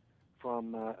funds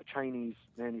from Chinese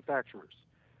manufacturers.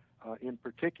 In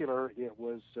particular, it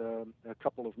was a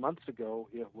couple of months ago,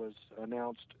 it was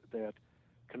announced that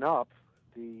Knauf,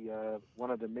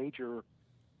 one of the major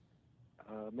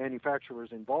manufacturers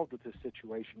involved with this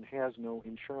situation, has no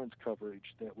insurance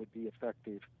coverage that would be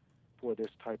effective for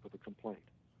this type of a complaint.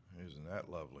 Isn't that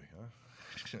lovely,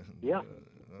 huh? Yeah.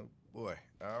 Oh, boy.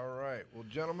 All right. Well,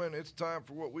 gentlemen, it's time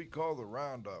for what we call the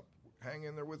roundup. Hang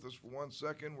in there with us for 1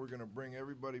 second. We're going to bring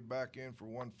everybody back in for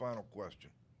one final question.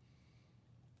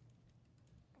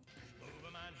 Move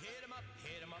 'em on, hit 'em up,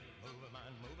 move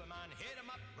 'em on, hit 'em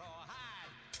up,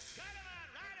 rawhide. Cut 'em out,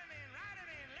 ride 'em in, let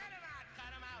 'em out,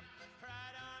 cut 'em out,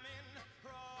 ride 'em in,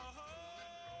 rawhide.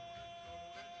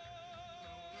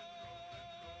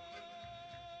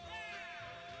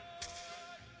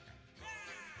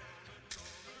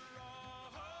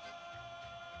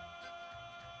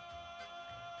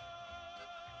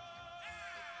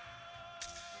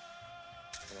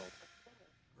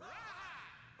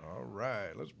 All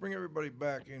right, let's bring everybody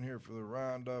back in here for the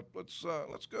roundup. Let's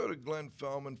go to Glenn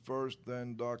Fellman first,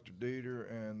 then Dr.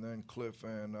 Dieter, and then Cliff,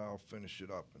 and I'll finish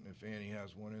it up. And if Annie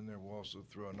has one in there, we'll also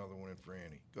throw another one in for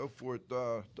Annie. Go for it,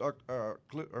 Glenn.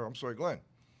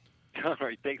 All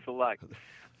right, thanks a lot.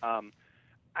 I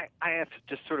have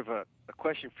just sort of a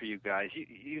question for you guys.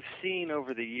 You've seen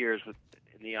over the years in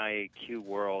the IAQ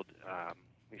world,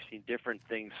 we've seen different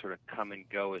things sort of come and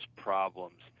go as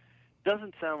problems.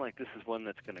 Doesn't sound like this is one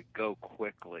that's going to go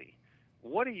quickly.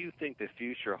 What do you think the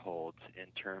future holds in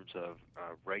terms of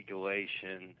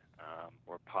regulation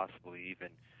or possibly even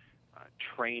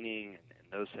training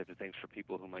and those types of things for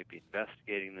people who might be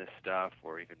investigating this stuff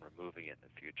or even removing it in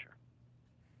the future?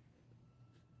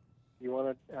 You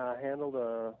want to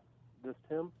handle this,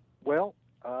 Tim? Well,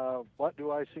 what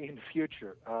do I see in the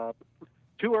future?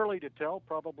 Too early to tell,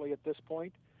 probably at this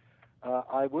point.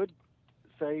 I would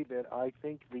say that I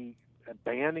think the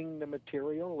banning the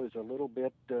material is a little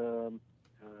bit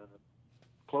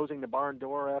closing the barn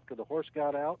door after the horse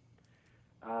got out.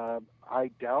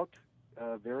 I doubt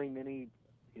very many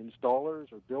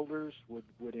installers or builders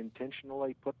would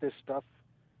intentionally put this stuff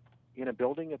in a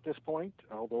building at this point,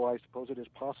 although I suppose it is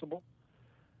possible.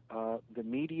 The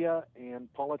media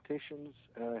and politicians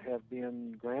have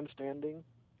been grandstanding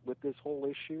with this whole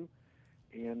issue,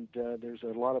 and there's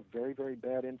a lot of very, very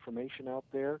bad information out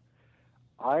there.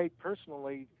 I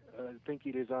personally think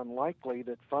it is unlikely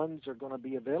that funds are going to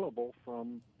be available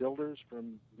from builders,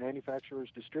 from manufacturers,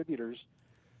 distributors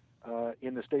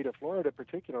in the state of Florida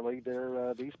particularly.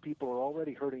 These people are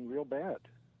already hurting real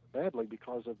badly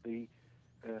because of the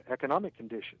economic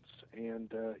conditions.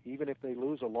 And even if they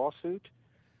lose a lawsuit,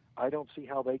 I don't see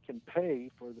how they can pay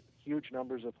for the huge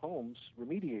numbers of homes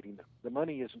remediating them. The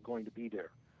money isn't going to be there.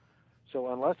 So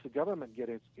unless the government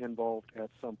gets involved at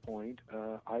some point,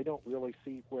 I don't really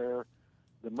see where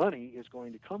the money is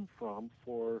going to come from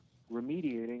for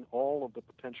remediating all of the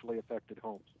potentially affected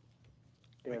homes.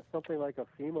 Yeah, something like a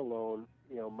FEMA loan,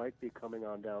 might be coming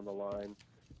on down the line.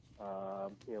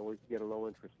 We could get a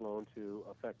low-interest loan to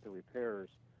affect the repairs.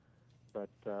 But,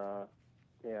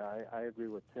 I agree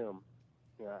with Tim.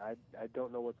 I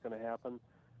don't know what's going to happen.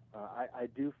 I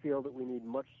do feel that we need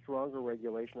much stronger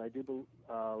regulation. I do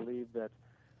believe that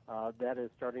that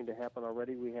is starting to happen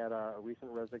already. We had a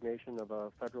recent resignation of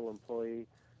a federal employee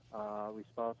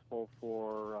responsible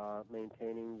for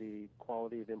maintaining the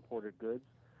quality of imported goods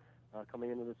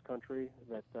coming into this country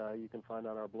that you can find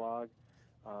on our blog.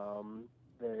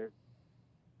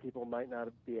 People might not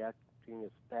be acting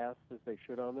as fast as they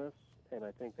should on this, and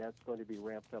I think that's going to be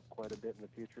ramped up quite a bit in the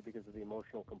future because of the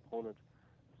emotional component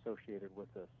associated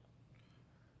with this.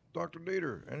 Dr.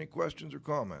 Dieter, any questions or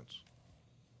comments?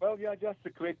 Well, yeah, just a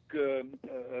quick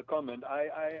comment.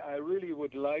 I really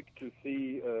would like to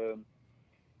see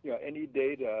any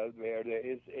data where there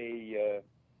is a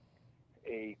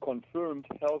confirmed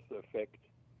health effect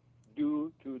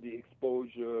due to the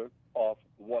exposure of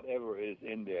whatever is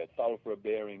in there,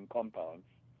 sulfur-bearing compounds.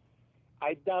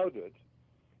 I doubt it,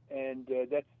 and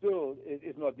that still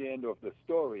is not the end of the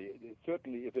story.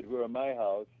 Certainly, if it were my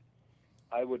house,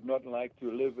 I would not like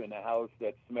to live in a house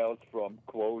that smells from,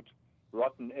 quote,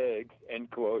 rotten eggs, end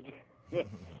quote.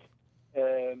 Whether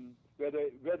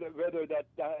that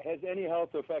has any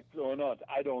health effects or not,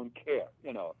 I don't care.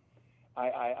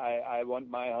 I want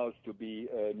my house to be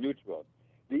neutral.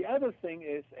 The other thing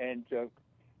is, and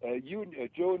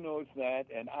Joe knows that,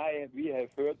 and we have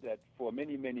heard that for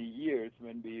many, many years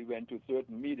when we went to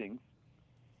certain meetings.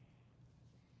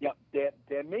 Yeah,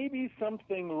 there may be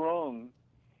something wrong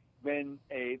when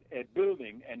a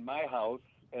building, and my house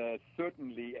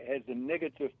certainly has a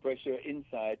negative pressure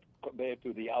inside compared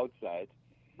to the outside,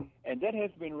 and that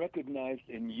has been recognized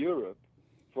in Europe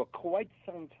for quite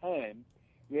some time,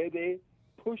 where they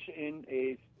push in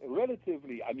a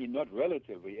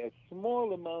a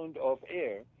small amount of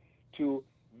air to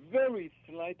very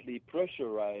slightly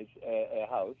pressurize a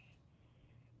house.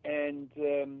 And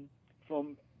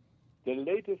from the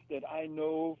latest that I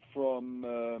know from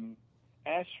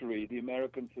ASHRAE, the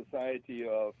American Society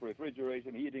of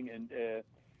Refrigeration, Heating, and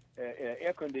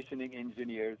Air Conditioning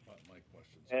Engineers,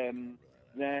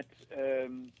 that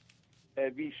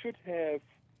we should have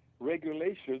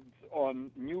regulations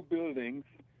on new buildings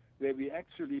where we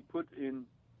actually put in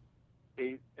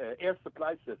a air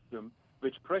supply system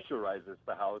which pressurizes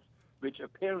the house, which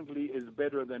apparently is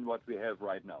better than what we have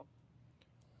right now.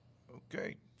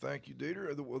 Okay, thank you,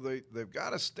 Dieter. Well, they've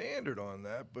got a standard on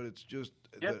that, but it's just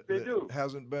that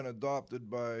hasn't been adopted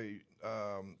by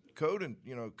code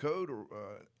or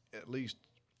at least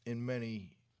in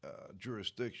many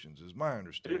jurisdictions, is my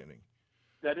understanding.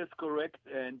 that is correct.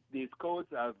 And these codes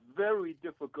are very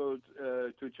difficult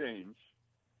to change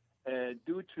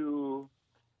due to,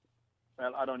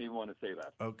 well, I don't even want to say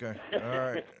that. Okay.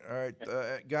 All right.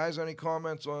 Guys, any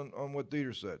comments on what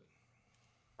Dieter said?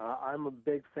 I'm a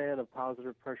big fan of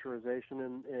positive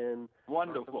pressurization in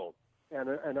Wonderful. And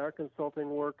in our consulting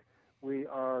work, we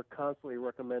are constantly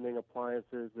recommending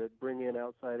appliances that bring in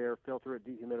outside air, filter it,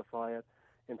 dehumidify it,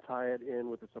 and tie it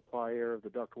in with the supply air of the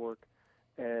ductwork.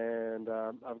 And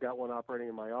I've got one operating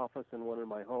in my office and one in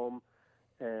my home,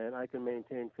 and I can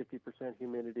maintain 50%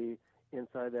 humidity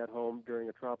inside that home during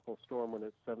a tropical storm when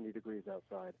it's 70 degrees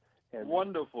outside. And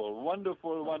Wonderful,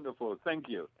 wonderful, wonderful. Thank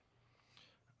you.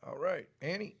 All right.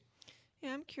 Annie?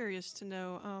 Yeah, I'm curious to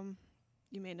know,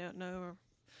 you may not know,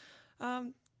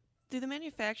 do the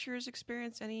manufacturers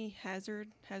experience any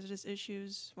hazardous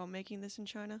issues while making this in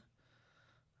China?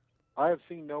 I have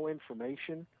seen no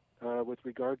information with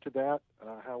regard to that.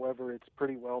 However, it's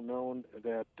pretty well known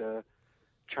that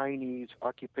Chinese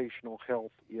occupational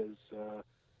health is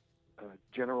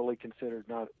generally considered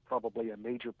not probably a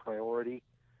major priority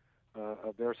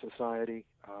of their society.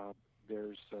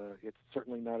 It's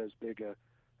certainly not as big a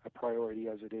priority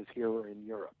as it is here in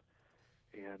Europe.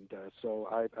 And so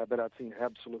I bet I've seen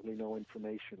absolutely no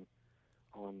information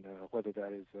on whether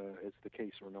that is the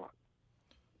case or not.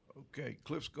 Okay,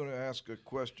 Cliff's going to ask a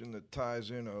question that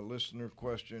ties in a listener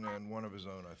question and one of his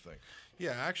own, I think.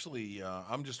 Yeah, actually,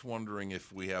 I'm just wondering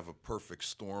if we have a perfect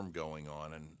storm going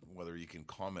on and whether you can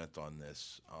comment on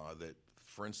this, that,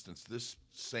 for instance, this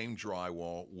same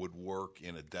drywall would work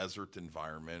in a desert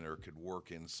environment or could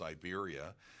work in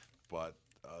Siberia, but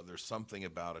there's something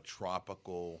about a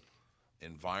tropical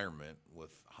environment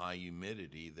with high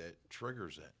humidity that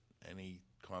triggers it. Any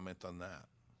comment on that?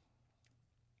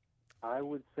 I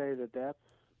would say that that's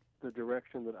the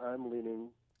direction that I'm leaning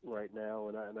right now,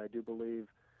 and I do believe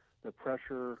the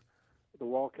pressure, the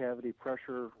wall cavity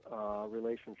pressure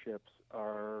relationships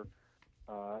are,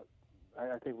 I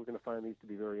think we're going to find these to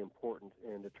be very important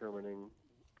in determining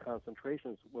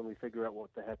concentrations when we figure out what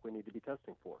the heck we need to be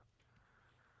testing for.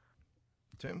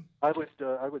 Tim? I would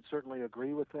certainly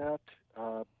agree with that.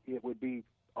 It would be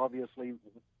obviously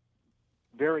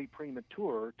very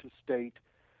premature to state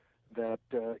that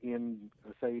in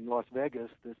Las Vegas,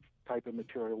 this type of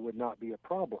material would not be a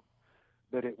problem.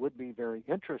 But it would be very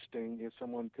interesting if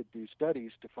someone could do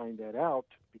studies to find that out,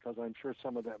 because I'm sure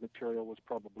some of that material was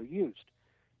probably used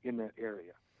in that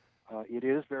area. It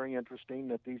is very interesting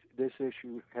that this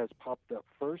issue has popped up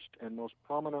first and most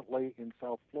prominently in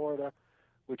South Florida,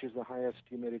 which is the highest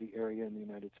humidity area in the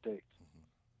United States.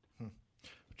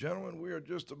 Gentlemen, we are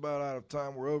just about out of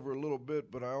time. We're over a little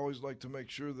bit, but I always like to make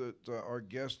sure that our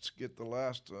guests get the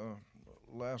last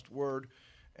word.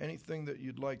 Anything that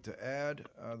you'd like to add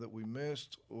that we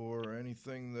missed, or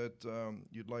anything that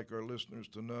you'd like our listeners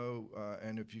to know,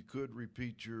 and if you could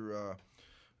repeat your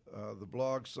the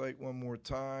blog site one more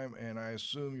time, and I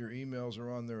assume your emails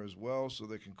are on there as well, so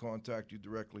they can contact you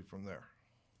directly from there.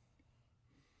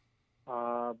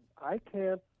 I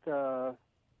can't.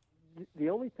 The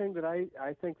only thing that I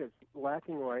think that's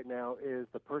lacking right now is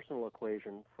the personal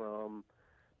equation from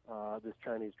this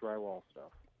Chinese drywall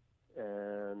stuff,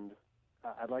 and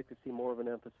I'd like to see more of an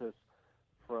emphasis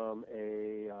from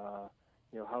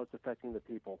how it's affecting the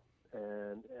people,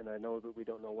 and I know that we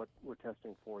don't know what we're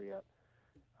testing for yet.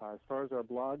 As far as our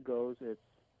blog goes, it's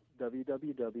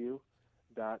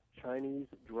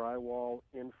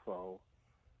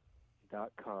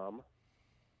www.ChineseDrywallInfo.com.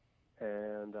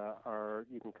 And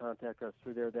you can contact us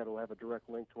through there. That'll have a direct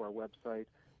link to our website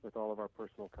with all of our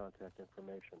personal contact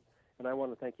information. And I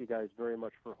want to thank you guys very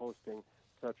much for hosting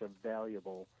such a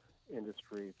valuable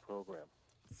industry program.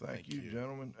 Thank you,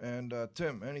 gentlemen. And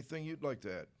Tim, anything you'd like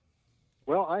to add?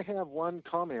 Well, I have one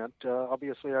comment.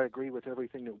 Obviously, I agree with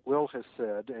everything that Will has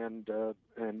said, and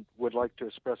would like to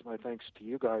express my thanks to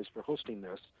you guys for hosting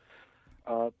this.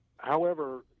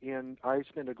 However, I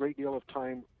spend a great deal of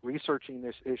time researching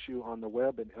this issue on the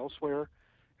web and elsewhere,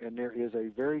 and there is a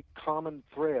very common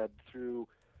thread through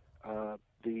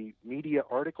the media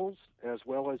articles as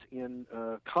well as in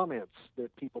comments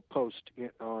that people post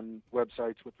on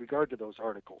websites with regard to those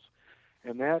articles.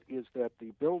 And that is that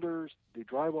the builders, the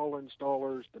drywall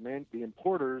installers, the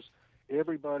importers,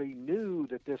 everybody knew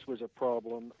that this was a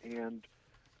problem and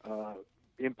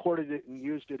imported it and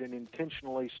used it and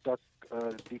intentionally stuck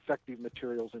defective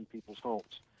materials in people's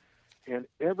homes. And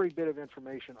every bit of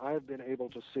information I've been able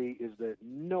to see is that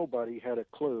nobody had a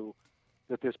clue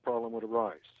that this problem would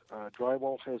arise.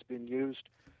 Drywall has been used,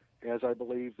 as I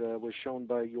believe was shown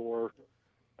by your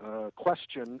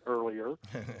question earlier,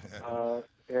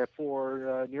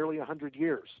 for nearly 100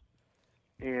 years.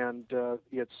 and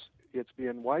it's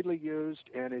been widely used,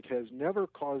 and it has never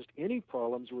caused any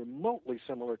problems remotely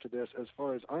similar to this, as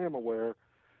far as I am aware.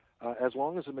 As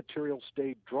long as the material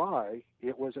stayed dry,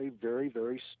 it was a very,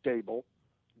 very stable,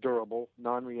 durable,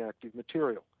 non-reactive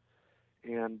material.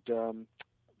 And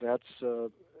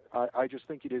I just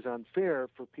think it is unfair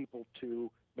for people to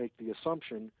make the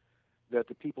assumption that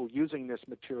the people using this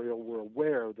material were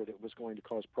aware that it was going to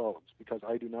cause problems, because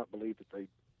I do not believe that they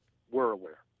were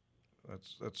aware.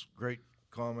 That's great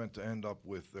comment to end up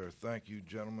with there. Thank you,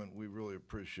 gentlemen. We really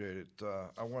appreciate it.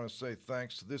 I want to say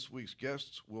thanks to this week's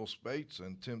guests, Will Spates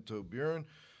and Tim Toburen.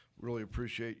 Really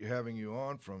appreciate you having you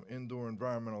on from Indoor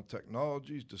Environmental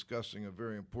Technologies, discussing a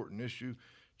very important issue,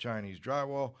 Chinese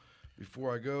drywall.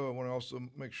 Before I go, I want to also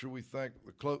make sure we thank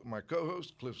my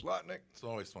co-host, Cliff Zlotnick. It's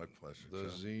always my pleasure. The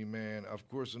Z-Man, of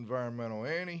course, Environmental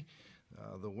Annie.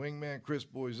 The wingman, Chris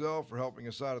Boisel, for helping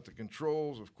us out at the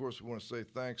controls. Of course, we want to say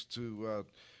thanks to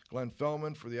Glenn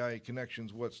Fellman for the IE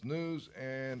Connections What's News,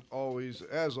 and always,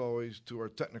 as always, to our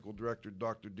technical director,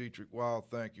 Dr. Dietrich Weil.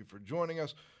 Thank you for joining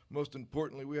us. Most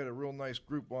importantly, we had a real nice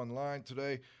group online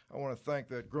today. I want to thank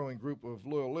that growing group of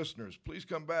loyal listeners. Please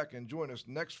come back and join us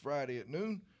next Friday at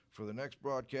noon for the next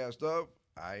broadcast of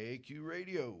IAQ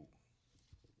Radio.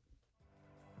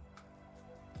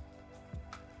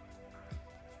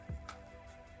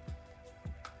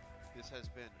 This has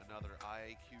been another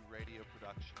IAQ Radio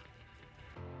production.